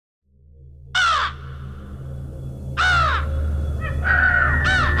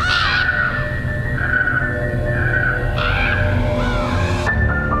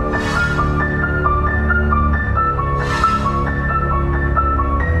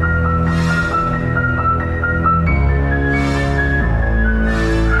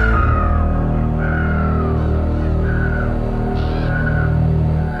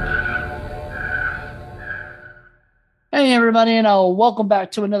everybody, and welcome back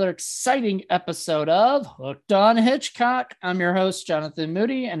to another exciting episode of Hooked on Hitchcock. I'm your host, Jonathan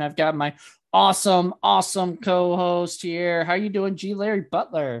Moody, and I've got my awesome co-host here. How you doing, G. Larry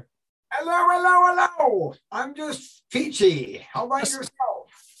Butler? Hello. I'm just peachy. How about yourself?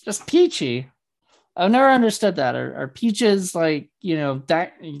 Just peachy. I've never understood that. Are peaches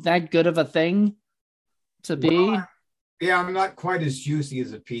that good of a thing to be? Yeah, I'm not quite as juicy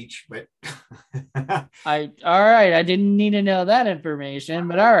as a peach, but all right. I didn't need to know that information,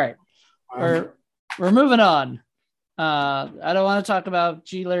 but all right. We're moving on. I don't want to talk about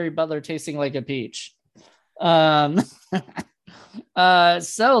G. Larry Butler tasting like a peach. So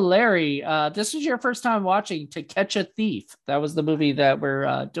Larry, this was your first time watching To Catch a Thief. That was the movie that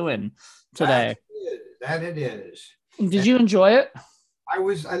we're doing today. That it is. Did you enjoy it? I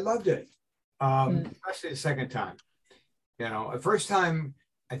loved it. Especially the second time. The first time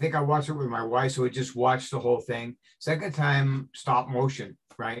I think I watched it with my wife, so we just watched the whole thing. Second time, stop motion,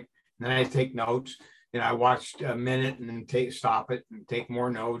 right? And then I take notes. I watched a minute and then stop it and take more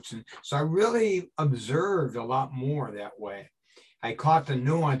notes. And so I really observed a lot more that way. I caught the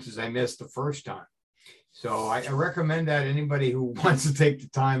nuances I missed the first time. So I recommend that anybody who wants to take the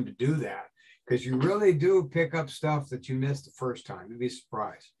time to do that, because you really do pick up stuff that you missed the first time. You'd be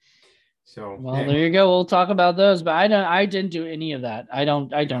surprised. So there you go. We'll talk about those, but I didn't do any of that. I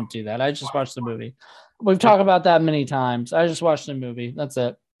don't do that. I just watched the movie. We've talked about that many times. I just watched the movie. That's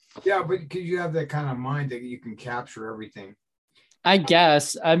it. Yeah, but because you have that kind of mind that you can capture everything. I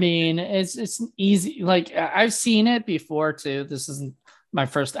guess. I mean, it's easy. Like, I've seen it before too. This isn't my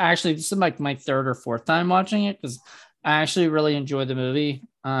first. Actually, this is like my third or fourth time watching it because I actually really enjoy the movie.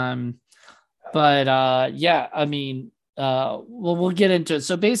 Yeah, I mean, we'll get into it.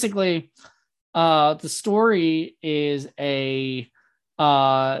 So basically, the story is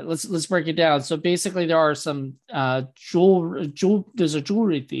let's break it down. So basically, there are some there's a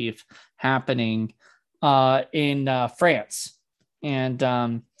jewelry thief happening in France,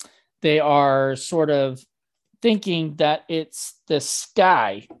 and they are sort of thinking that it's this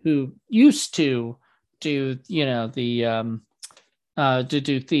guy who used to do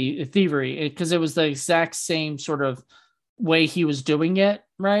thievery, because it was the exact same sort of way he was doing it,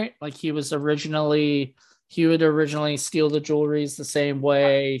 right? Like he would originally steal the jewelries the same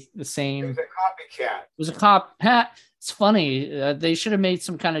way, the same. It was a copycat. It was a copycat. It's funny. They should have made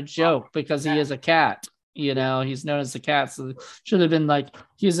some kind of joke because he is a cat. He's known as the cat. So it should have been like,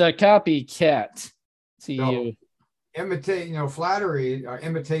 he's a copycat to you. Flattery,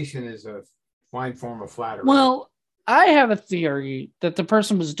 imitation is a fine form of flattery. Well, I have a theory that the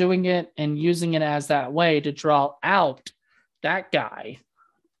person was doing it and using it as that way to draw out that guy,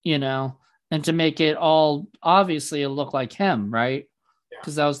 and to make it all obviously look like him, right?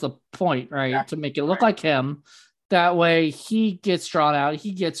 Because that was the point, right? Exactly. To make it look like him. That way he gets drawn out,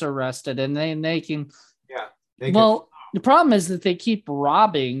 he gets arrested, and then they can. The problem is that they keep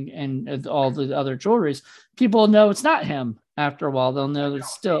robbing and all the other jewelries. People know it's not him after a while. They'll know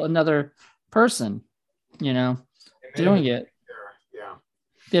it's still another person, doing it. Yeah.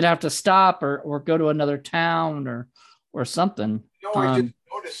 They'd have to stop or go to another town or something. I just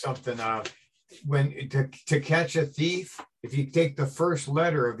noticed something. When to catch a thief, if you take the first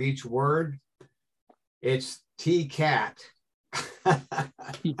letter of each word, it's T-cat.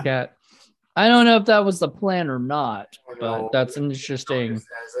 T-cat. I don't know if that was the plan or not, but that's interesting.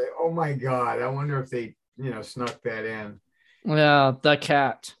 Oh my God. I wonder if they, snuck that in. Yeah, the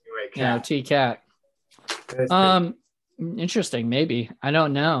cat. Cat. T-cat. Interesting, maybe. I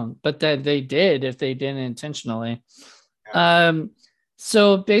don't know, but that they did if they didn't intentionally. Yeah.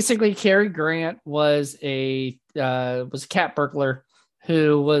 So basically, Cary Grant was a cat burglar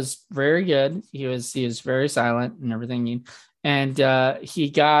who was very good. He was very silent and everything, and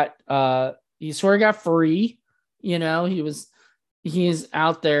he sort of got free. He's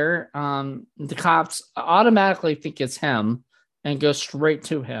out there. The cops automatically think it's him and go straight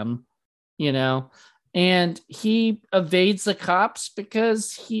to him. And he evades the cops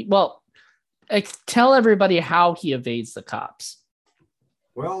because tell everybody how he evades the cops.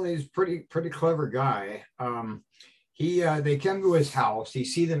 Well, he's pretty clever guy. They come to his house. He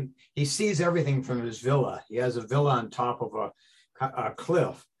sees everything from his villa. He has a villa on top of a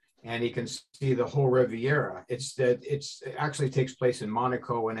cliff, and he can see the whole Riviera. It actually takes place in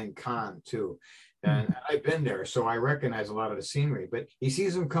Monaco and in Cannes too. And I've been there, so I recognize a lot of the scenery. But he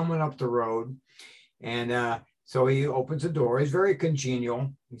sees him coming up the road, and so he opens the door. He's very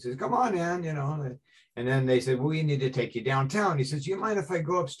congenial. He says, "Come on in," And then they said, "We need to take you downtown." He says, "Do you mind if I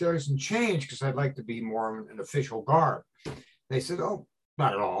go upstairs and change? Because I'd like to be more in an official garb." They said, "Oh,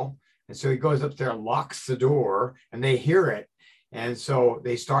 not at all." And so he goes up there, locks the door, and they hear it. And so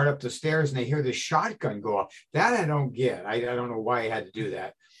they start up the stairs and they hear the shotgun go off. That I don't get. I don't know why he had to do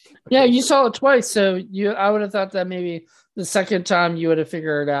that. Yeah, you saw it twice, so I would have thought that maybe the second time you would have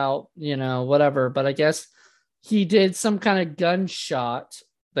figured it out, whatever. But I guess he did some kind of gunshot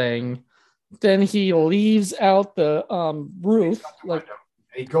thing. Then he leaves out the roof. Like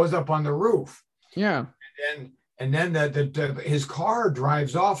he goes up on the roof. Yeah. And then his car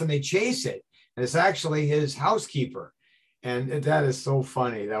drives off and they chase it. And it's actually his housekeeper. And that is so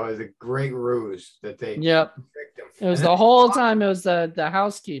funny. That was a great ruse that they tricked him. It was the whole time. It was the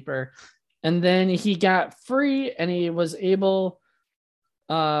housekeeper, and then he got free, and he was able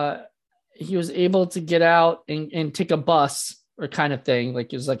to get out and take a bus or kind of thing.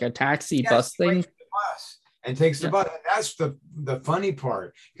 Like it was like a taxi bus thing. And takes the bus. And that's the funny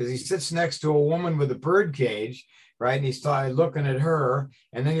part, because he sits next to a woman with a bird cage, right? And he started looking at her,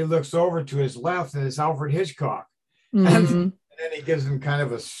 and then he looks over to his left, and it's Alfred Hitchcock. Mm-hmm. And then he gives him kind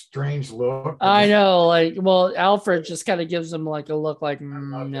of a strange look. I know, Alfred just kind of gives him like a look like,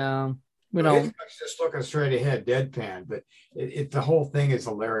 no, we don't. Hitchcock's just looking straight ahead, deadpan, but the whole thing is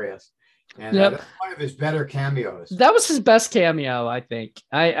hilarious. And that's one of his better cameos. That was his best cameo, I think.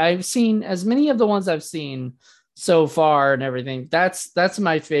 I've seen as many of the ones I've seen so far and everything. That's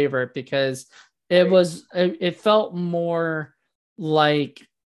my favorite, because it felt more like,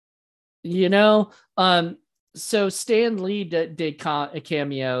 so Stan Lee did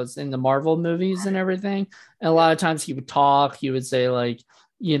cameos in the Marvel movies and everything. And a lot of times he would talk. He would say like,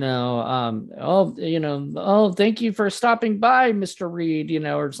 thank you for stopping by, Mr. Reed,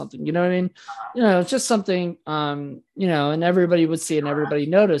 or something, you know what I mean? It's just something, and everybody would see it and everybody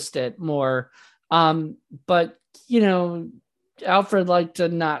noticed it more. But, Alfred liked to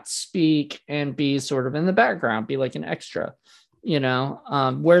not speak and be sort of in the background, be like an extra,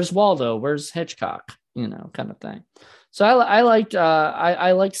 where's Waldo? Where's Hitchcock? Kind of thing. So I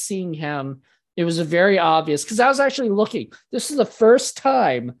liked seeing him. It was a very obvious, because I was actually looking. This is the first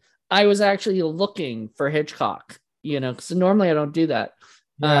time I was actually looking for Hitchcock, because normally I don't do that.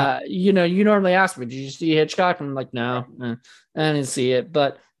 Yeah. You normally ask me, did you see Hitchcock? And I'm like, no, I didn't see it.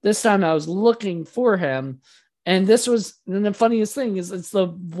 But this time I was looking for him. And the funniest thing is it's the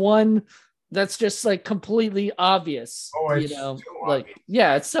one that's just like completely obvious. Oh, it's obvious.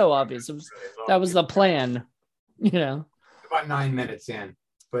 Yeah, it's so obvious. That was the plan, About 9 minutes in,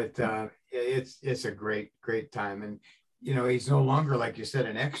 but it's a great time. And, he's no longer, like you said,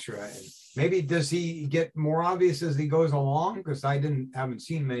 an extra. And maybe does he get more obvious as he goes along? Because I haven't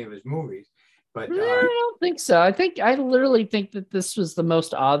seen many of his movies, but I don't think so. I literally think that this was the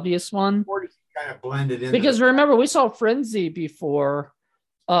most obvious one. Kind of blended in. Because remember, we saw Frenzy before.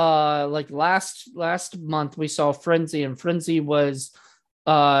 Like last month we saw Frenzy, and Frenzy was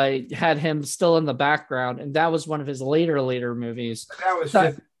had him still in the background, and that was one of his later movies. But that was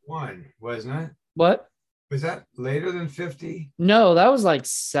 51, wasn't it? What was that, later than 50? No, that was like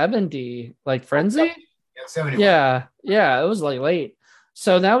 70, like Frenzy. Yeah, 71. Yeah, it was like late.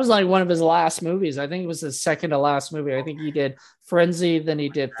 So that was like one of his last movies. I think it was his second to last movie. I think he did Frenzy, then he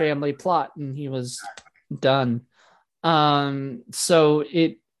did Family Plot, and he was done. So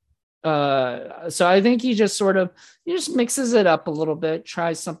I think he just mixes it up a little bit,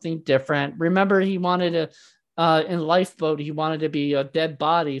 tries something different. Remember, he wanted to, in Lifeboat, he wanted to be a dead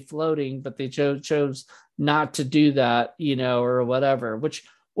body floating, but they chose not to do that, or whatever, which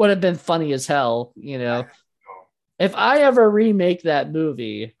would have been funny as hell, If I ever remake that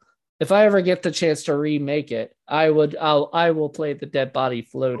movie, if I ever get the chance to remake it, I will play the dead body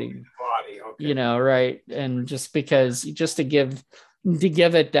floating. Okay. Right. And just to give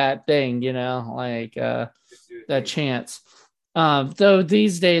it that thing, that chance. Though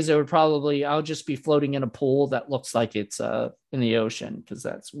these days I'll just be floating in a pool that looks like it's in the ocean, because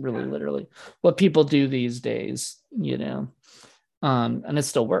that's really literally what people do these days, and it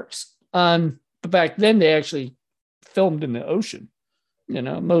still works. But back then they actually filmed in the ocean,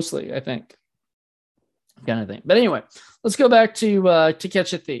 mostly, I think, kind of thing. But anyway, let's go back to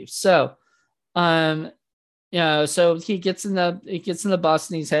Catch a Thief. So so he gets in the bus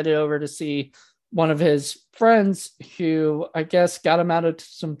and he's headed over to see one of his friends who I guess got him out of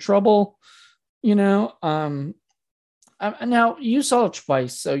some trouble, now you saw it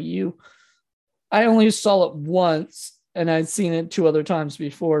twice. So I only saw it once, and I'd seen it 2 other times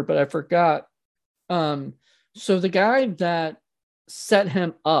before, but I forgot. So the guy that set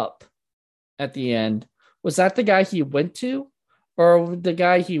him up at the end, was that the guy he went to, or the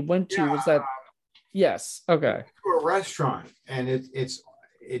guy he went to was that? Yes. Okay. To a restaurant, and it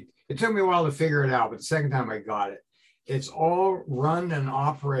took me a while to figure it out, but the second time I got it, it's all run and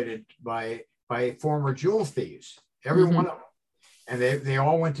operated by former jewel thieves, every one of them. And they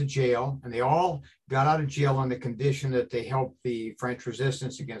all went to jail, and they all got out of jail on the condition that they helped the French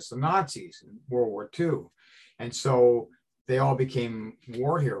resistance against the Nazis in World War II. And so they all became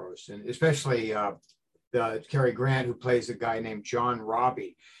war heroes, and especially the Cary Grant, who plays a guy named John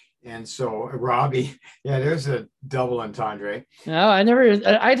Robbie. And so Robbie, yeah, there's a double entendre. No,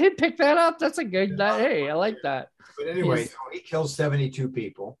 I did pick that up. That's a good, hey, I like that. But anyway, so he kills 72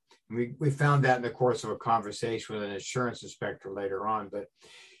 people. We found that in the course of a conversation with an insurance inspector later on,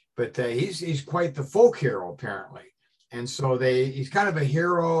 but he's quite the folk hero apparently, and so he's kind of a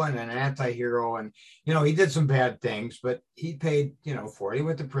hero and an anti-hero, and he did some bad things, but he paid for it. He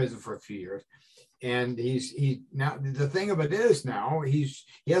went to prison for a few years, and he now the thing of it is now he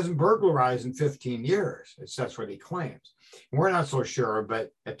hasn't burglarized in 15 years. That's what he claims. We're not so sure,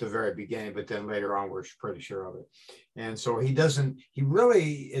 but at the very beginning, but then later on, we're pretty sure of it. And so he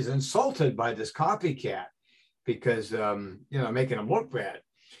really is insulted by this copycat because, making him look bad.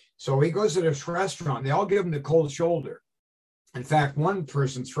 So he goes to this restaurant, they all give him the cold shoulder. In fact, one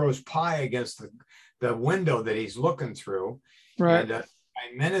person throws pie against the window that he's looking through. Right. And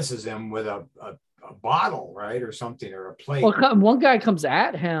menaces him with a bottle, right? Or something, or a plate. Well, one guy comes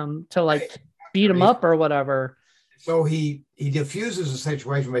at him to beat him up or whatever. So he diffuses the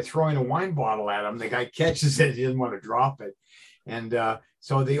situation by throwing a wine bottle at him. The guy catches it. He doesn't want to drop it. And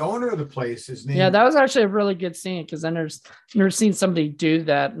so the owner of the place is named. Yeah, that was actually a really good scene because I've never seen somebody do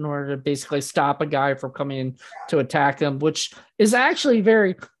that in order to basically stop a guy from coming to attack him, which is actually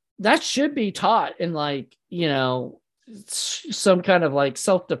that should be taught in some kind of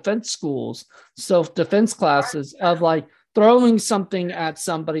self-defense schools, self-defense classes of throwing something at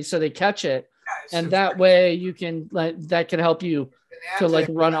somebody so they catch it. And that way you can that can help you to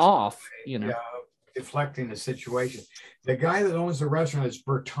run off, deflecting the situation. The guy that owns the restaurant is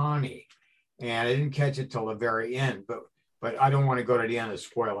Bertani, and I didn't catch it till the very end, but I don't want to go to the end and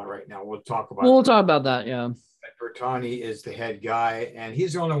spoil it right now. We'll talk about that. Yeah. Bertani is the head guy, and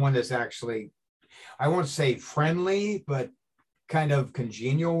he's the only one that's actually, I won't say friendly, but kind of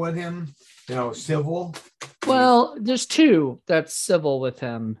congenial with him, civil. Well, there's two that's civil with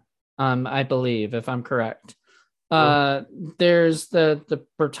him. I believe, if I'm correct. There's the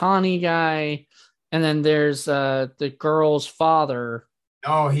Bertani guy, and then there's the girl's father.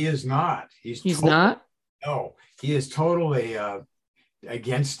 No, he is not. He's not? No, he is totally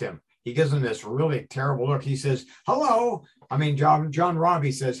against him. He gives him this really terrible look. He says, hello. I mean, John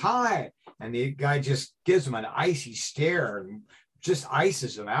Robbie says, hi. And the guy just gives him an icy stare and just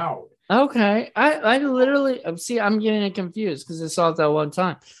ices him out. Okay. I literally, see, I'm getting it confused because I saw it that one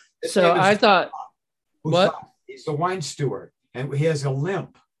time. So I thought, what? He's the wine steward, and he has a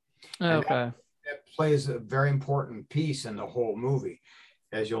limp. Okay. That plays a very important piece in the whole movie,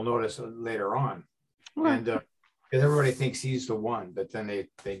 as you'll notice later on. Right. And because everybody thinks he's the one, but then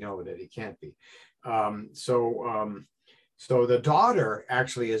they know that he can't be. So the daughter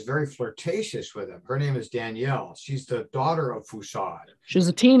actually is very flirtatious with him. Her name is Danielle. She's the daughter of Foussade. She's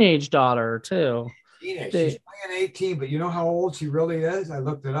a teenage daughter too. She's playing 18, but you know how old she really is? I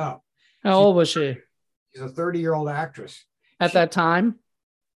looked it up. How old was she? She's a 30-year-old actress. At that time?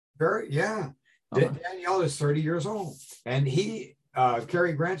 Yeah. Danielle is 30 years old. And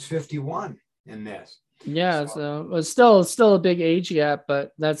Cary Grant's 51 in this. Yeah, so it's still a big age gap,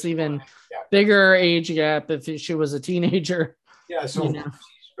 but that's even bigger age gap if she was a teenager. Yeah, so she's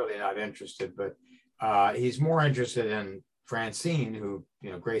really not interested, but he's more interested in Francine, who,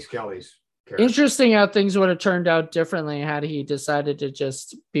 Grace Kelly's character. Interesting how things would have turned out differently had he decided to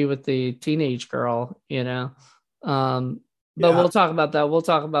just be with the teenage girl, But we'll talk about that. We'll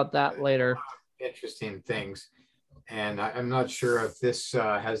talk about that later. Interesting things. And I'm not sure if this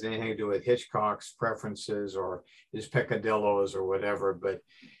has anything to do with Hitchcock's preferences or his peccadillos or whatever, but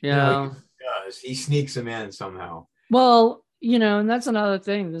he does. He sneaks them in somehow. Well, and that's another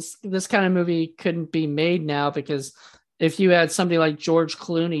thing. This kind of movie couldn't be made now because if you had somebody like George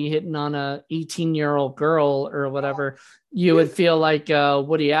Clooney hitting on a 18-year-old girl or whatever, you would feel like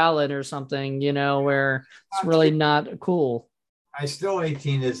Woody Allen or something, where it's really not cool. I still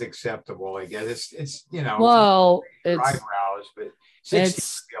 18 is acceptable, I guess. It's well, it's eyebrows, but 16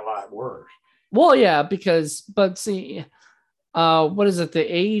 would be a lot worse. Well, yeah, but see, what is it? The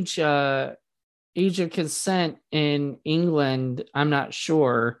age of consent in England, I'm not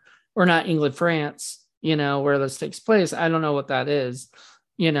sure, or not England, France, where this takes place. I don't know what that is,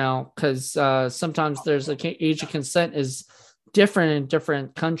 because sometimes there's age of consent is different in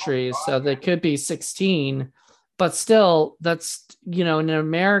different countries. So they could be 16. But still, that's, an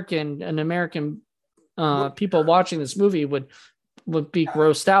American people watching this movie would be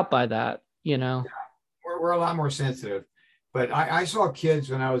grossed out by that, you know. We're a lot more sensitive. But I saw kids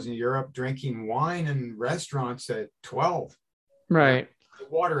when I was in Europe drinking wine in restaurants at 12. Right. They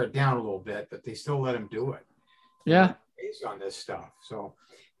water it down a little bit, but they still let them do it. Yeah. Based on this stuff. So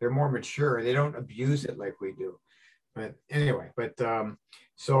they're more mature. They don't abuse it like we do. But anyway,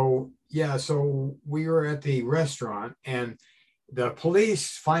 so we were at the restaurant and the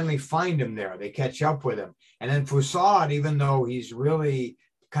police finally find him there. They catch up with him. And then Foussard, even though he's really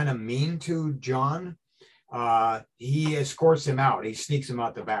kind of mean to John, he escorts him out. He sneaks him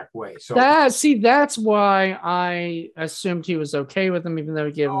out the back way. So that's why I assumed he was okay with him, even though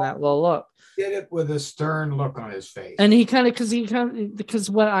he gave him that little look. Did it with a stern look on his face. And because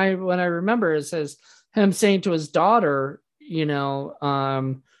what I remember is him saying to his daughter,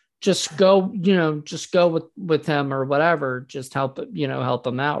 just go with him or whatever, just help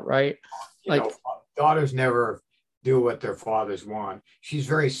him out, right? Daughters never do what their fathers want. She's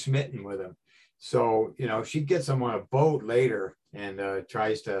very smitten with him. So, she gets him on a boat later and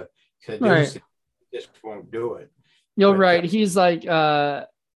tries to seduce him. Just won't do it. You're right. He's like,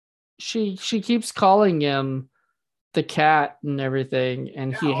 she keeps calling him the cat and everything,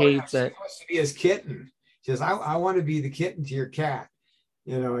 and he hates it. He wants to be his kitten. She says, I want to be the kitten to your cat,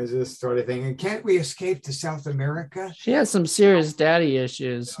 is this sort of thing. And can't we escape to South America? She has some serious daddy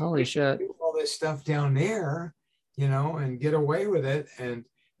issues. Holy shit. Do all this stuff down there, and get away with it. And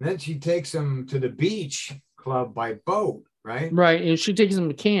then she takes him to the beach club by boat, right? Right. And she takes him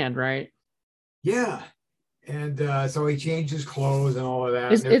to Cannes, right? Yeah. And so he changes clothes and all of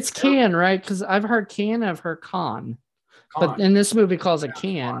that. It's Cannes, right? Because I've heard Cannes, I've heard Con. But in this movie calls it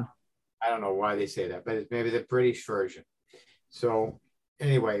Cannes. I don't know why they say that, but it's maybe the British version. So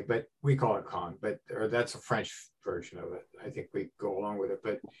anyway, but we call it Con, or that's a French version of it. I think we go along with it.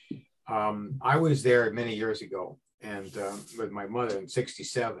 But I was there many years ago and with my mother in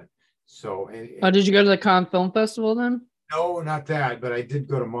 1967. So did you go to the Cannes Film Festival then? No, not that, but I did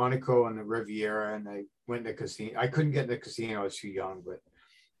go to Monaco and the Riviera, and I went to the casino. I couldn't get in the casino; I was too young. But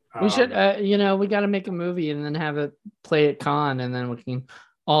we should, we got to make a movie and then have it play at Cannes, and then we can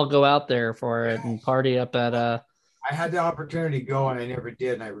all go out there for it and party up at. I had the opportunity to go, and I never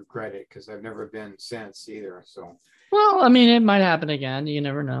did, and I regret it because I've never been since either. So, well, I mean, it might happen again. You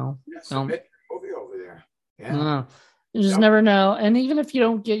never know. Submit your movie over there. Yeah, you just never know. And even if you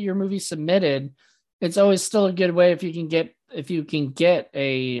don't get your movie submitted, it's always still a good way if you can get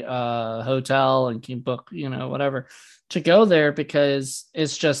a hotel and can book, whatever to go there, because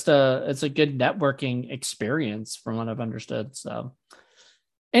it's just it's a good networking experience from what I've understood. So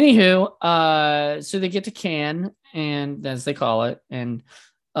anywho, so they get to Cannes, and as they call it, and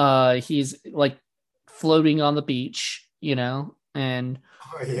he's like floating on the beach, and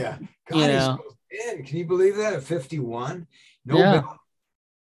oh yeah, God, can you believe that at 51? No,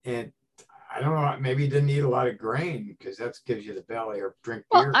 and I don't know. Maybe he didn't eat a lot of grain because that gives you the belly, or drink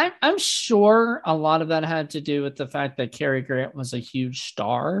beer. Well, I'm sure a lot of that had to do with the fact that Cary Grant was a huge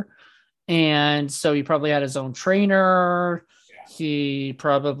star. And so he probably had his own trainer. Yeah. He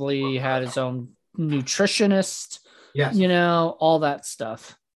probably had his own nutritionist. Yes. All that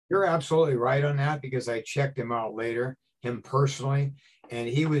stuff. You're absolutely right on that, because I checked him out later, him personally. And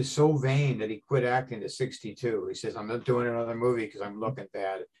he was so vain that he quit acting at 62. He says, I'm not doing another movie because I'm looking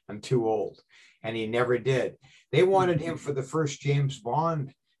bad. I'm too old. And he never did. They wanted him for the first James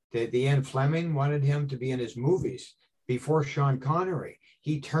Bond. The Ian Fleming wanted him to be in his movies before Sean Connery.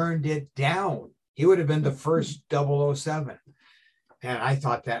 He turned it down. He would have been the first 007. And I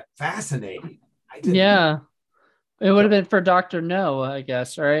thought that fascinating. It would have been for Dr. No, I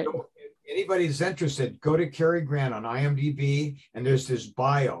guess, right? So, anybody who's interested, go to Cary Grant on IMDb, and there's this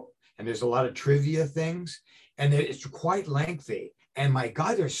bio, and there's a lot of trivia things, and it's quite lengthy. And my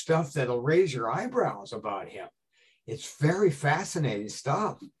God, there's stuff that'll raise your eyebrows about him. It's very fascinating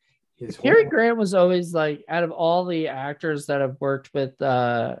stuff. Cary Grant was always like, out of all the actors that have worked with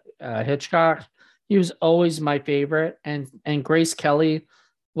Hitchcock, he was always my favorite, and Grace Kelly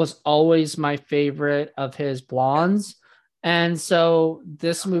was always my favorite of his blondes. And so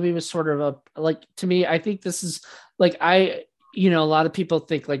this movie was sort of to me, I think this is like, a lot of people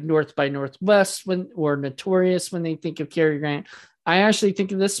think like North by Northwest or Notorious when they think of Cary Grant. I actually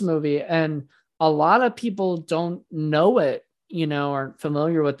think of this movie, and a lot of people don't know it, aren't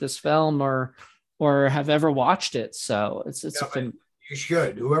familiar with this film or have ever watched it. So it's you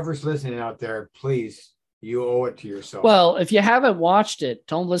should. Whoever's listening out there, please, you owe it to yourself. Well, if you haven't watched it,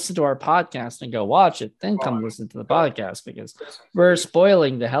 don't listen to our podcast and go watch it. Then come listen to the podcast, because we're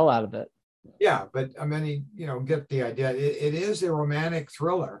spoiling the hell out of it. Yeah, but I mean, get the idea. It is a romantic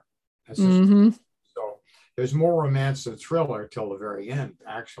thriller. Mm-hmm. So there's more romance and thriller till the very end,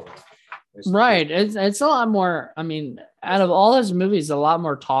 actually. Right. It's a lot more. I mean, out of all his movies, a lot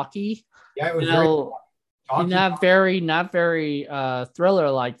more talky. Yeah, it was You very know, talky. not very thriller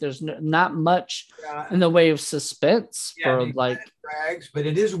like. There's not much Yeah, in the way of suspense yeah, for it like. drags, but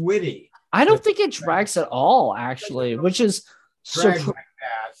it is witty. I don't But think it drags at all, actually, which is drag so like that.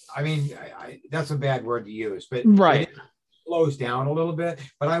 I mean, that's a bad word to use, but right. it slows down a little bit.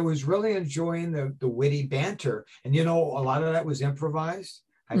 But I was really enjoying the witty banter, and a lot of that was improvised.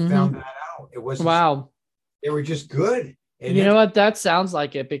 I found that out. It wasn't. Wow. They were just good. And You know what? That sounds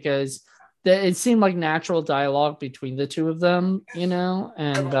like it because it seemed like natural dialogue between the two of them, and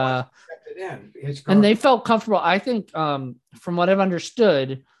they felt comfortable. I think from what I've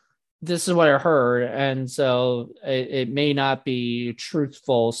understood, this is what I heard, and so it may not be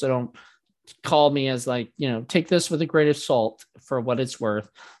truthful. So don't call me as like, take this with a grain of salt for what it's worth.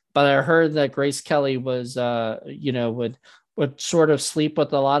 But I heard that Grace Kelly was, would sort of sleep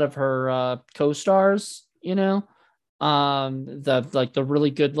with a lot of her co-stars, the really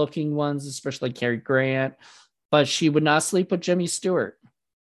good looking ones, especially Cary Grant, but she would not sleep with Jimmy Stewart.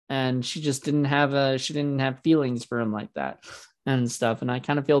 And she just didn't have feelings for him like that and stuff. And I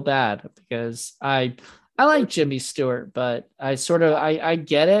kind of feel bad because I like Jimmy Stewart, but I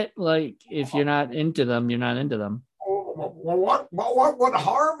get it. Like, if you're not into them, you're not into them. Well, what would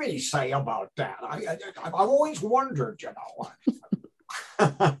Harvey say about that? I've always wondered,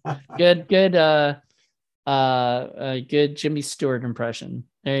 Good good Jimmy Stewart impression.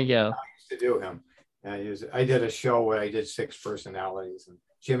 There you go. I used to do him. I did a show where I did 6 personalities, and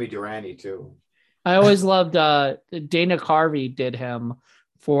Jimmy Durante too. I always loved Dana Carvey did him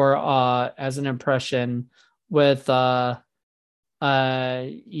for as an impression with on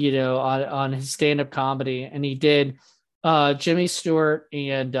his stand-up comedy, and he did Jimmy Stewart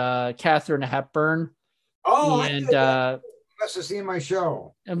and Katharine Hepburn. Oh, and must have seen my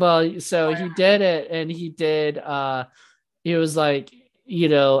show. Well, so he did it, and he did he was like,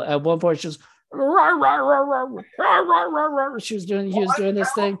 at one point she was he was doing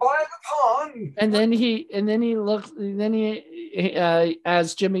this thing, and then he looked,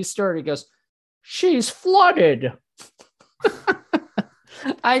 as Jimmy Stewart, he goes, "She's flooded."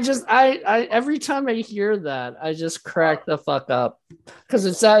 I every time I hear that, I just crack the fuck up because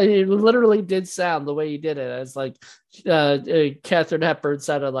it literally did sound the way he did it. It's like Katharine Hepburn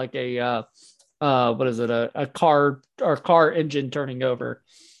sounded like a what is it, a car engine turning over.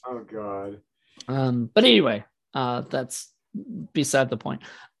 Oh God. But anyway, that's beside the point.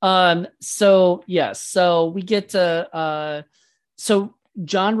 So yes, so we get to so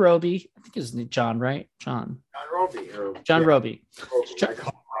John Roby, I think his name John, right? John Roby. I call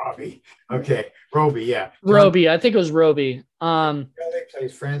him Robbie. Okay, Roby, yeah. Roby, I think it was Roby. But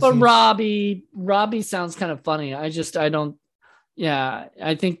Robbie sounds kind of funny. I don't. Yeah,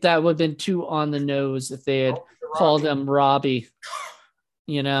 I think that would have been too on the nose if they had called him Robbie.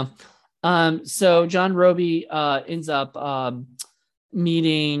 So John Roby ends up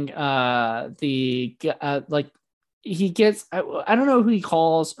meeting he gets, I don't know who he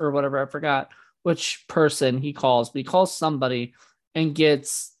calls or whatever, I forgot which person he calls, but he calls somebody and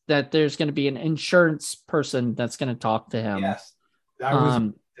gets that there's going to be an insurance person that's going to talk to him. Yes, that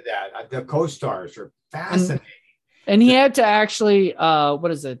was the co-stars are fascinating. And he had to actually what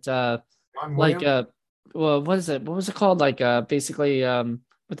is it what is it, what was it called, basically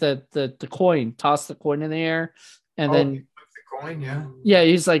with the coin, toss the coin in the air, and then flip the coin. Yeah,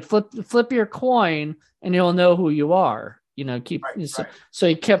 he's like, flip your coin and he'll know who you are. So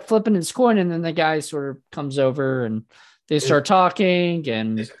he kept flipping his coin, and then the guy sort of comes over and they start talking.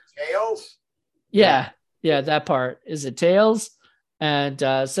 And is it Tails? Yeah, that part. Is it Tails? And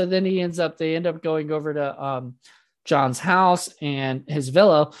so then they end up going over to John's house and his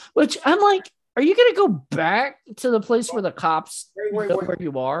villa, which I'm like, are you gonna go back to the place where the cops know where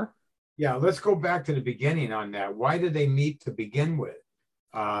you are? Yeah, let's go back to the beginning on that. Why did they meet to begin with?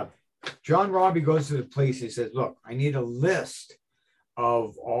 John Robbie goes to the police. He says, "Look, I need a list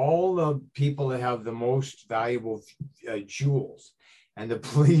of all the people that have the most valuable jewels." And the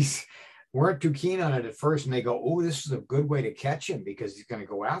police weren't too keen on it at first, and they go, "Oh, this is a good way to catch him because he's going to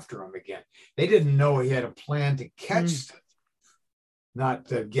go after him again." They didn't know he had a plan to catch them, not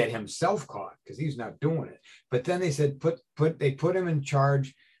to get himself caught, because he's not doing it. But then they said they put him in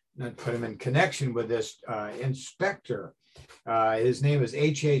charge, not put him in connection with this inspector. His name is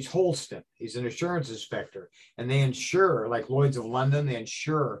H.H. Holston. He's an insurance inspector, and they insure, like Lloyd's of London, they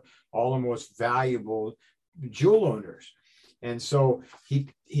insure all the most valuable jewel owners. And so he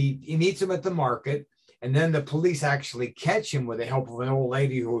meets him at the market, and then the police actually catch him with the help of an old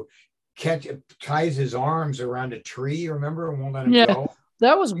lady who ties his arms around a tree, remember, and won't let him Yeah, go.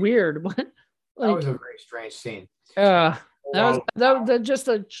 that was weird. That was Like, a very strange scene. that just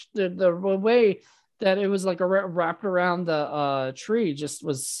the way that it was like wrapped around the tree just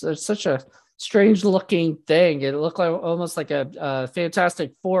was such a strange looking thing. It looked like almost like a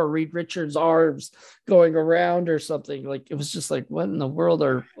Fantastic Four, Reed Richards' arms going around or something. Like it was just like, what in the world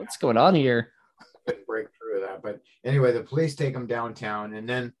or what's going on here? Couldn't break through that. But anyway, the police take him downtown, and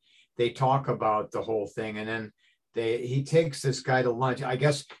then they talk about the whole thing, and then he takes this guy to lunch. I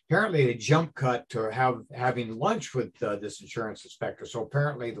guess apparently a jump cut to having lunch with this insurance inspector. So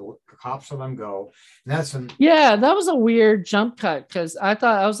apparently the cops let him go. And yeah, that was a weird jump cut because I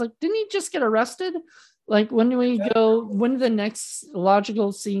was like, didn't he just get arrested? Like when do we go? When the next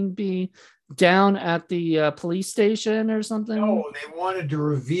logical scene be down at the police station or something? No, they wanted to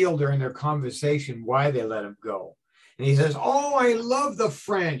reveal during their conversation why they let him go. And he says, "Oh, I love the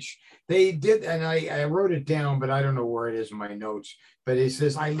French. They did," and I wrote it down, but I don't know where it is in my notes. But he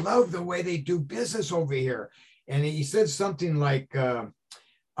says, "I love the way they do business over here." And he said something like, here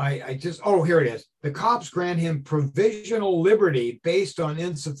it is. The cops grant him provisional liberty based on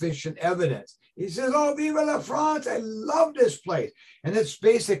insufficient evidence. He says, "Oh, vive la France. I love this place." And that's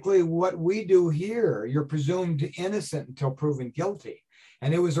basically what we do here. You're presumed innocent until proven guilty.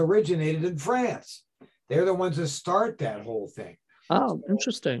 And it was originated in France. They're the ones that start that whole thing. Oh,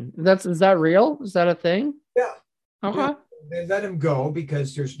 interesting. Is that real? Is that a thing? Yeah. Okay. Yeah. They let him go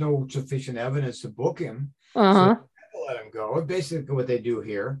because there's no sufficient evidence to book him. Uh-huh. So they let him go. Basically what they do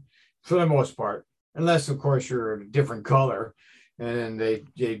here, for the most part, unless of course you're a different color, and they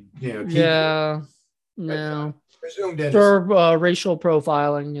keep yeah. You. No. Presumed innocent. Or racial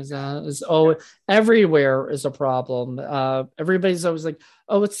profiling is everywhere is a problem. Everybody's always like,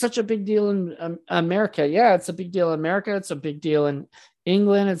 oh, it's such a big deal in America. Yeah, it's a big deal in America. It's a big deal in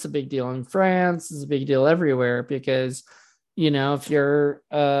England. It's a big deal in France. It's a big deal everywhere because, if you're,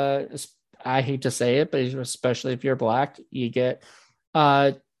 I hate to say it, but especially if you're black, you get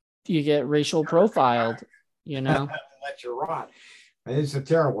racial profiled. Let you rot. It's a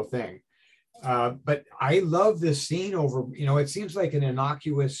terrible thing. But I love this scene over, it seems like an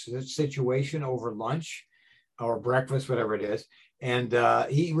innocuous situation over lunch or breakfast, whatever it is. And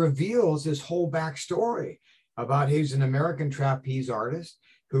he reveals his whole backstory about he's an American trapeze artist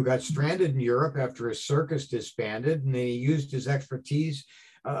who got stranded in Europe after his circus disbanded. And then he used his expertise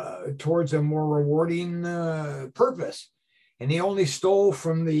towards a more rewarding purpose. And he only stole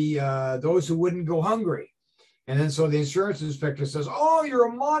from those who wouldn't go hungry. And then so the insurance inspector says, "Oh, you're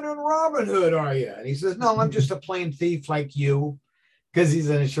a modern Robin Hood, are you?" And he says, "No, I'm just a plain thief like you," because he's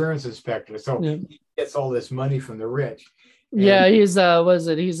an insurance inspector. So he gets all this money from the rich. And he's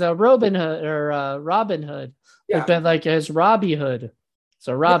he's a Robin Hood or Robin Hood. Yeah. Like his Robbie Hood.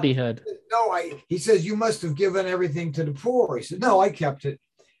 So Robbie Hood. No, he says, "You must have given everything to the poor." He said, "No, I kept it.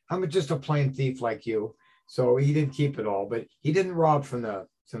 I'm just a plain thief like you." So he didn't keep it all, but he didn't rob from the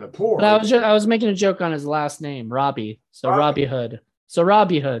poor. But I was making a joke on his last name, Robbie. So Robbie Hood. So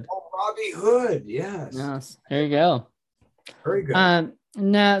Robbie Hood. Oh, Robbie Hood. Yes. There you go. Very good.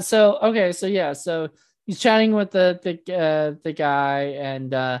 So he's chatting with the guy,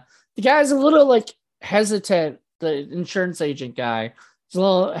 and the guy's a little like hesitant. The insurance agent guy is a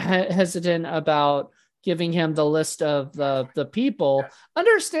little hesitant about giving him the list of the people,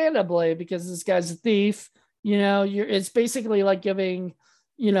 understandably, because this guy's a thief. It's basically like giving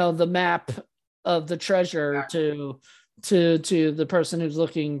the map of the treasure to the person who's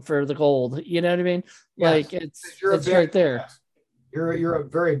looking for the gold. You know what I mean? Yes. Like it's right there. You're a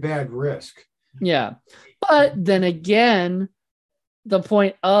very bad risk. Yeah. But then again, the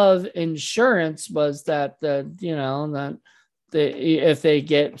point of insurance was that if they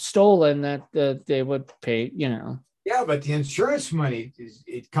get stolen, that they would pay, Yeah, but the insurance money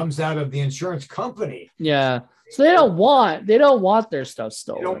it comes out of the insurance company. Yeah. So they don't want their stuff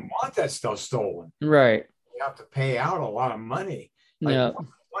stolen. They don't want that stuff stolen. Right. You have to pay out a lot of money. Like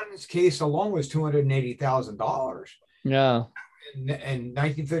one case alone was $280,000. Yeah. In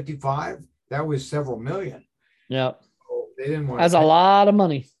 1955, that was several million. Yeah. So they didn't want. That's a lot of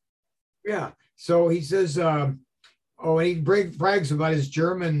money. Yeah. So he says, and he brags about his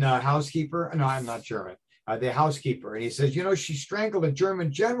German housekeeper. No, I'm not German. The housekeeper. And he says, she strangled a German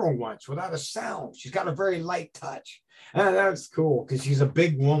general once without a sound. She's got a very light touch. That's cool because she's a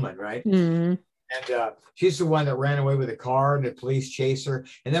big woman, right? Mm-hmm. And she's the one that ran away with a car and the police chased her.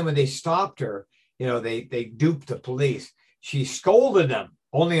 And then when they stopped her, they duped the police. She scolded them.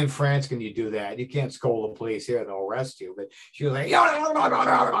 Only in France can you do that. You can't scold the police here. They'll arrest you. But she was like,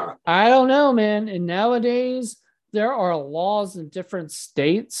 I don't know, man. And nowadays, there are laws in different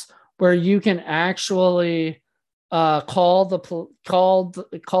states where you can actually call the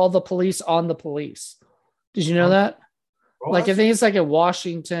police on the police. Did you know that? Well, Like I think it's like in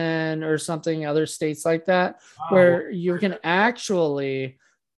Washington or something, other states like that, where you can actually,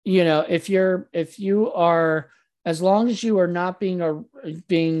 if you are, as long as you are not being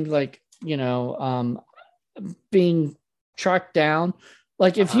like, being tracked down,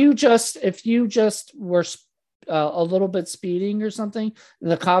 like if you just were a little bit speeding or something,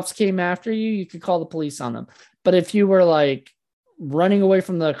 and the cops came after you, you could call the police on them. But if you were like running away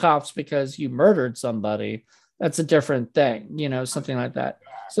from the cops because you murdered somebody, that's a different thing, something like that.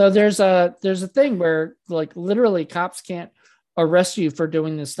 So there's a thing where like literally cops can't arrest you for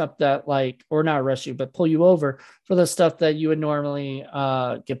doing the stuff that like, or not arrest you, but pull you over for the stuff that you would normally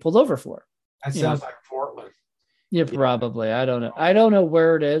get pulled over for. That sounds like Portland. Yeah, probably. I don't know. I don't know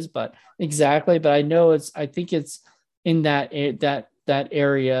where it is, but exactly. But I know I think it's in that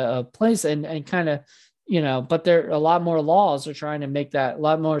area of place and kind of, but there are a lot more laws are trying to make that, a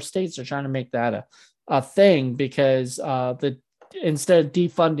lot more states are trying to make that a thing, because instead of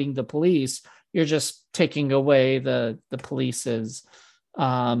defunding the police, you're just taking away the police's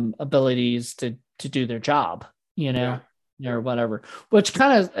abilities to do their job, or whatever, which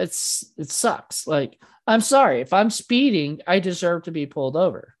kind of it sucks. Like, I'm sorry, if I'm speeding, I deserve to be pulled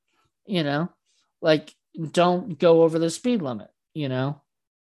over, like don't go over the speed limit, you know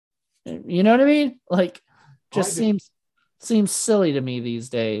what I mean? Like, just seems silly to me these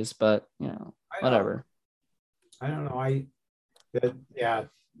days, but whatever. I don't know.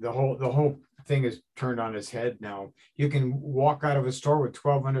 The whole thing is turned on its head now. You can walk out of a store with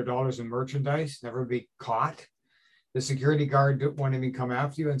 $1,200 in merchandise, never be caught. The security guard won't even come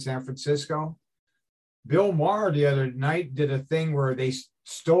after you in San Francisco. Bill Maher the other night did a thing where they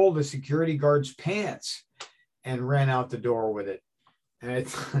stole the security guard's pants and ran out the door with it. And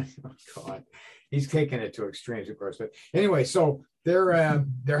it's, oh God, he's taking it to extremes, of course. But anyway, so they're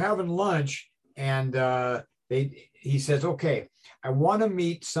having lunch, and he says, okay, I want to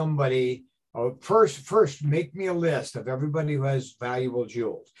meet somebody. First, make me a list of everybody who has valuable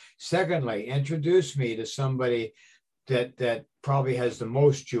jewels. Secondly, introduce me to somebody that probably has the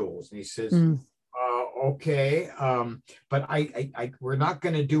most jewels. And he says, okay, but we're not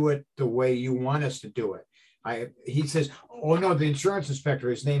going to do it the way you want us to do it. He says, oh no, the insurance inspector,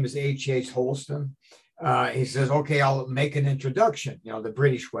 his name is H.H. Holston. He says, okay, I'll make an introduction, the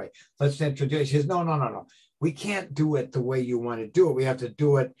British way. Let's introduce. He says, no. We can't do it the way you want to do it. We have to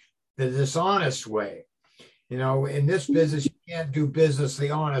do it the dishonest way. In this business, you can't do business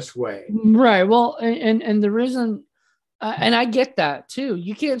the honest way. Right. Well, and the reason, and I get that too.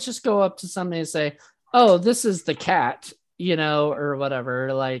 You can't just go up to somebody and say, oh, this is the cat, or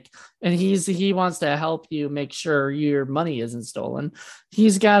whatever, like, and he wants to help you make sure your money isn't stolen.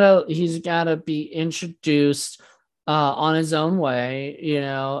 He's gotta be introduced on his own way,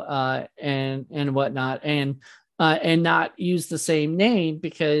 and whatnot, and not use the same name,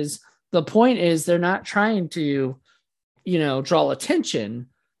 because the point is they're not trying to, draw attention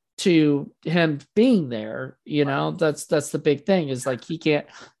to him being there. That's the big thing, is like he can't,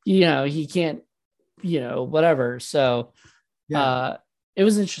 whatever. So it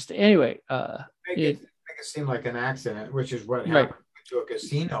was interesting. Anyway, make it seem like an accident, which is what happened to a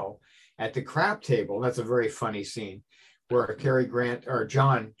casino at the crap table. That's a very funny scene where Cary Grant or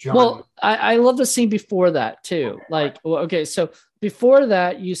John. Well, I love the scene before that too. Okay, so before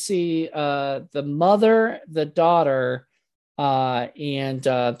that, you see the mother, the daughter, and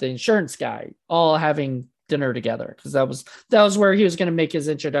the insurance guy all having dinner together, because that was where he was going to make his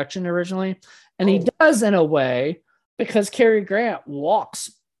introduction originally, and he does in a way, because Cary Grant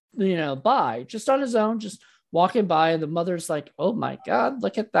walks, by just on his own, just walking by, and the mother's like, "Oh my God,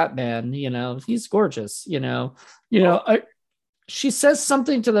 look at that man! He's gorgeous." She says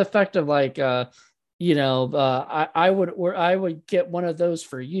something to the effect of like, I would get one of those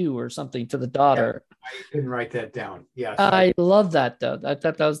for you, or something, to the daughter. Yeah, I didn't write that down. Yes, I love that though. I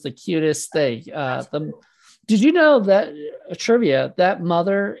thought that was the cutest thing. Did you know that trivia? That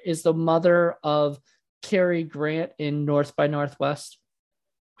mother is the mother of Cary Grant in North by Northwest.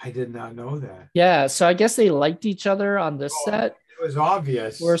 I did not know that. Yeah, so I guess they liked each other on this set. It was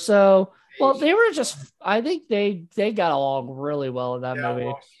obvious. Or so. Well, they were just. I think they got along really well in that movie.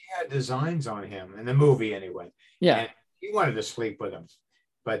 Well, she had designs on him in the movie anyway. Yeah, and he wanted to sleep with him,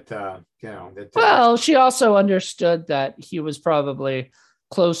 but well, she also understood that he was probably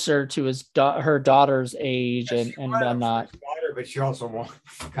closer to her daughter's age, and whatnot. Daughter, but she also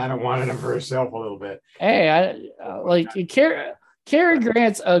kind of wanted him for herself a little bit. Hey, Cary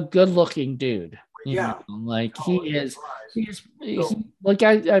Grant's a good-looking dude. You Yeah. know, like No, he it's a is, surprise. like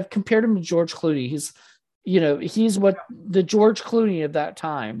I've compared him to George Clooney. He's, you know, he's what the George Clooney of that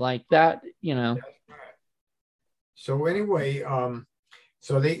time, like that, you know. So anyway,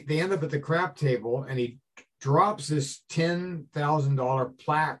 so they end up at the crap table, and he drops this $10,000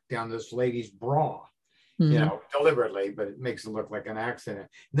 plaque down this lady's bra, Mhm. deliberately, but it makes it look like an accident.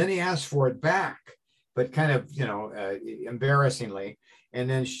 And then he asks for it back, but kind of, embarrassingly. And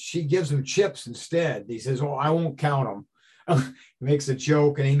then she gives him chips instead. He says, "Oh, I won't count them." He makes a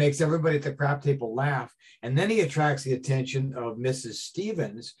joke, and he makes everybody at the crap table laugh. And then he attracts the attention of Mrs.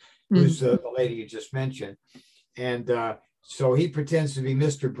 Stevens, who's Mhm. the lady you just mentioned. And so he pretends to be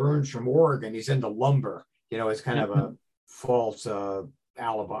Mr. Burns from Oregon. He's into lumber. It's kind of a false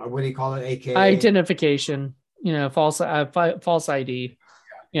alibi. What do you call it? AKA. Identification, you know, false ID,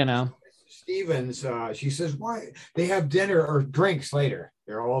 you know. Stevens, she says, "Why they have dinner or drinks later?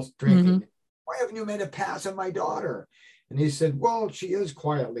 They're all Hmm. drinking. Why haven't you made a pass on my daughter?" And he said, "Well, she is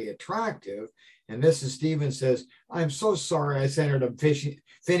quietly attractive." And Mrs. Stevens says, "I'm so sorry I sent her to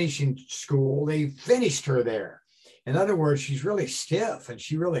finishing school. They finished her there." In other words, she's really stiff, and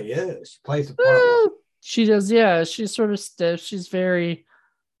she really is. She plays the part well. She does, yeah. She's sort of stiff. She's very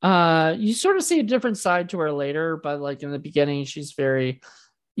you sort of see a different side to her later, but like in the beginning, she's very,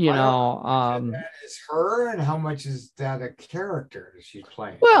 you I don't know know, how much of that is her, and how much is that a character that she's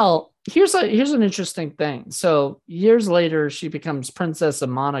playing. well, here's an interesting thing. So years later, she becomes Princess of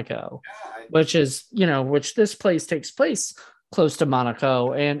Monaco, Yeah, which is, you know, which this place takes place close to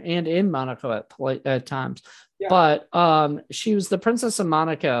Monaco and in Monaco at times. yeah. But she was the Princess of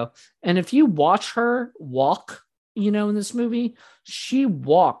Monaco, and if you watch her walk, you know, in this movie, she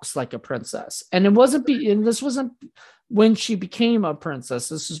walks like a princess. And and this wasn't when she became a princess.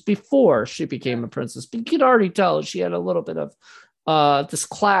 This was before she became a princess. But you could already tell she had a little bit of this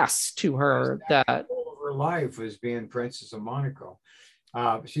class to her that All of her life was being Princess of Monaco.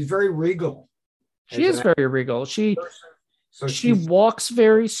 She's very regal she as is an very regal. person. So She she's walks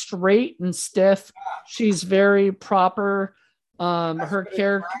very straight and stiff. She's very proper. that's Her what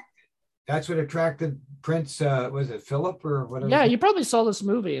character. attracted Prince. Was it Philip or whatever Yeah, his name? you probably saw this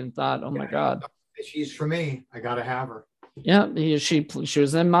movie and thought, "Oh Yeah, my god." she's for me. I gotta have her. Yeah, she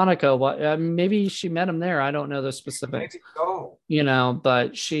was in Monaco. What maybe she met him there. I don't know the specifics, Maybe so. you know,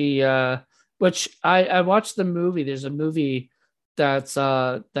 but she which I watched the movie. There's a movie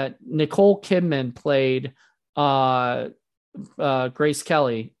that Nicole Kidman played uh Grace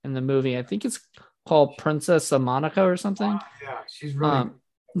Kelly in the movie. I think it's called Princess of Monaco or something. Yeah, she's really. Um,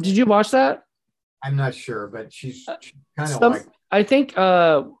 did you watch that? I'm not sure, but she's kind of Some like. I think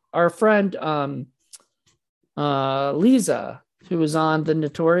our friend Lisa, who was on the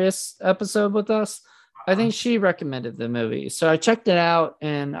Notorious episode with us, I think she recommended the movie. So I checked it out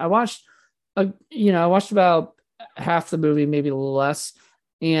and I watched about half the movie, maybe a little less.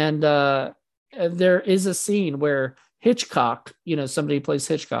 And there is a scene where Hitchcock, you know, somebody who plays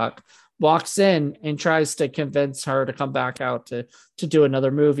Hitchcock, walks in and tries to convince her to come back out to do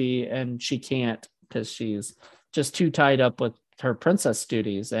another movie, and she can't because she's just too tied up with her princess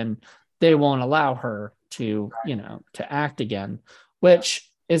duties, and they won't allow her to, you know, to act again, which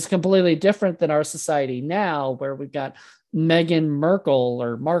is completely different than our society now, where we've got Meghan Merkel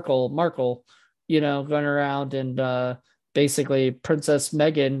or Markle, you know, going around and basically Princess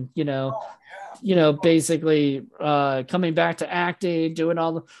Meghan, basically coming back to acting, doing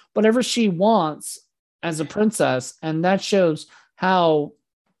all whatever she wants as a princess. And that shows how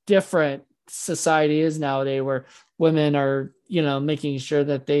different society is nowadays, where women are, you know, making sure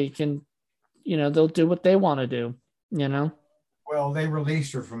that they can, you know, they'll do what they want to do, you know. Well, they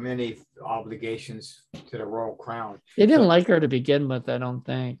released her from any obligations to the royal crown. They didn't So, like her to begin with. I don't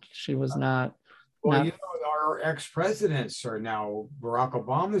think she was not. well, Not our ex-presidents are now. Barack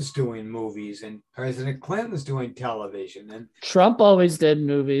Obama's doing movies, and President Clinton's doing television, and Trump always did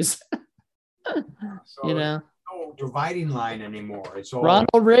movies, you so it's know. no dividing line anymore. It's all Ronald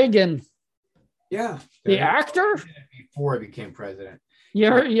Reagan, yeah. the actor. Before he became president. You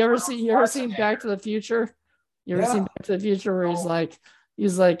ever seen Back to the Future? You ever seen Back to the Future where he's like,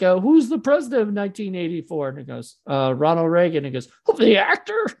 who's the president of 1984? And he goes, Ronald Reagan. He goes, oh, the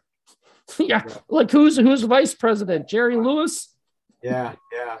actor. Yeah, like who's vice president? Jerry Lewis. Yeah.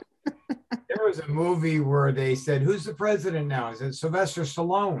 There was a movie where they said, "Who's the president now?" Is it Sylvester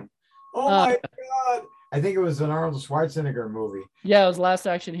Stallone? Oh my God! I think it was an Arnold Schwarzenegger movie. Yeah, it was Last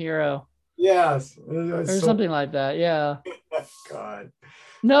Action Hero. Yes, Or something like that. Yeah. God.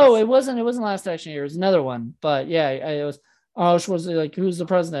 No, it wasn't. It wasn't Last Action Hero. It was another one. But yeah, it was. Oh, was like who's the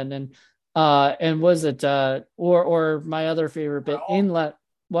president? And was it or my other favorite bit in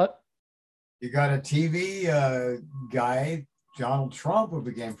what? You got a TV guy, Donald Trump, who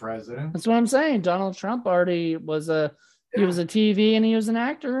became president. That's what I'm saying. Donald Trump already was he was a TV and he was an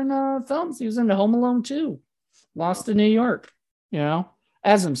actor in films. He was in the Home Alone 2, Lost in New York,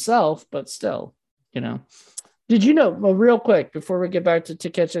 as himself, but still, Did you know, well, real quick, before we get back to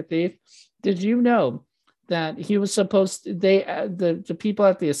Catch a Thief, did you know that he was supposed to, the people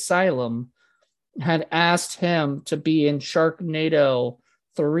at the asylum had asked him to be in Sharknado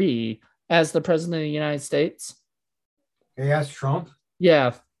 3 as the president of the United States? They asked Trump?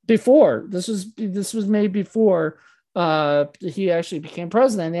 Yeah, before. This was made before he actually became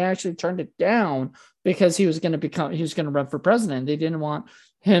president. They actually turned it down because he was going to run for president. They didn't want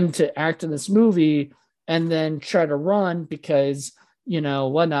him to act in this movie and then try to run because,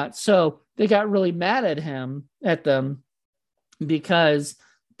 whatnot. So they got really mad at them because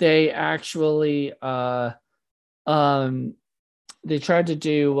they actually they tried to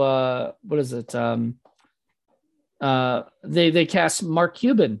do what is it? They cast Mark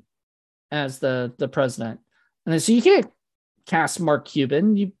Cuban as the president, and they said you can't cast Mark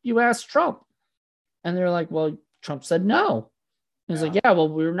Cuban. You asked Trump, and they're like, well, Trump said no. He's like, yeah, well,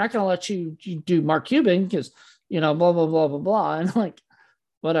 we're not going to let you do Mark Cuban because blah blah blah blah blah, and like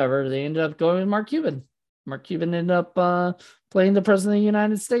whatever. They ended up going with Mark Cuban. Mark Cuban ended up playing the president of the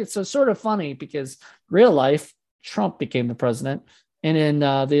United States. So it's sort of funny because real life Trump became the president, and in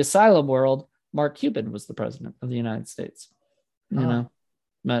the asylum world, Mark Cuban was the president of the United States. But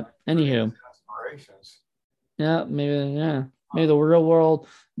anywho, maybe the real world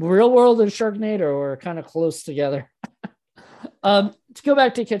and Sharknado are kind of close together. To go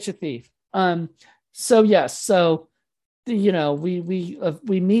back to Catch a Thief. So yes, so we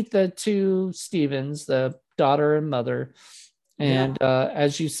meet the two Stevens, the daughter and mother. And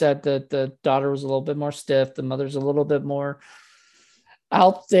as you said, the daughter was a little bit more stiff. The mother's a little bit more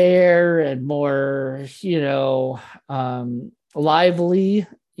out there and more, lively.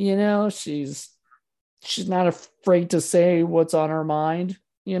 She's not afraid to say what's on her mind.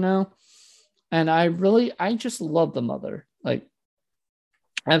 And I just love the mother. Like,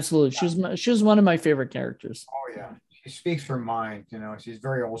 absolutely, she was one of my favorite characters. Oh yeah, she speaks her mind. She's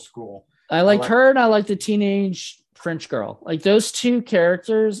very old school. I liked her, and I like the teenage French girl. Like those two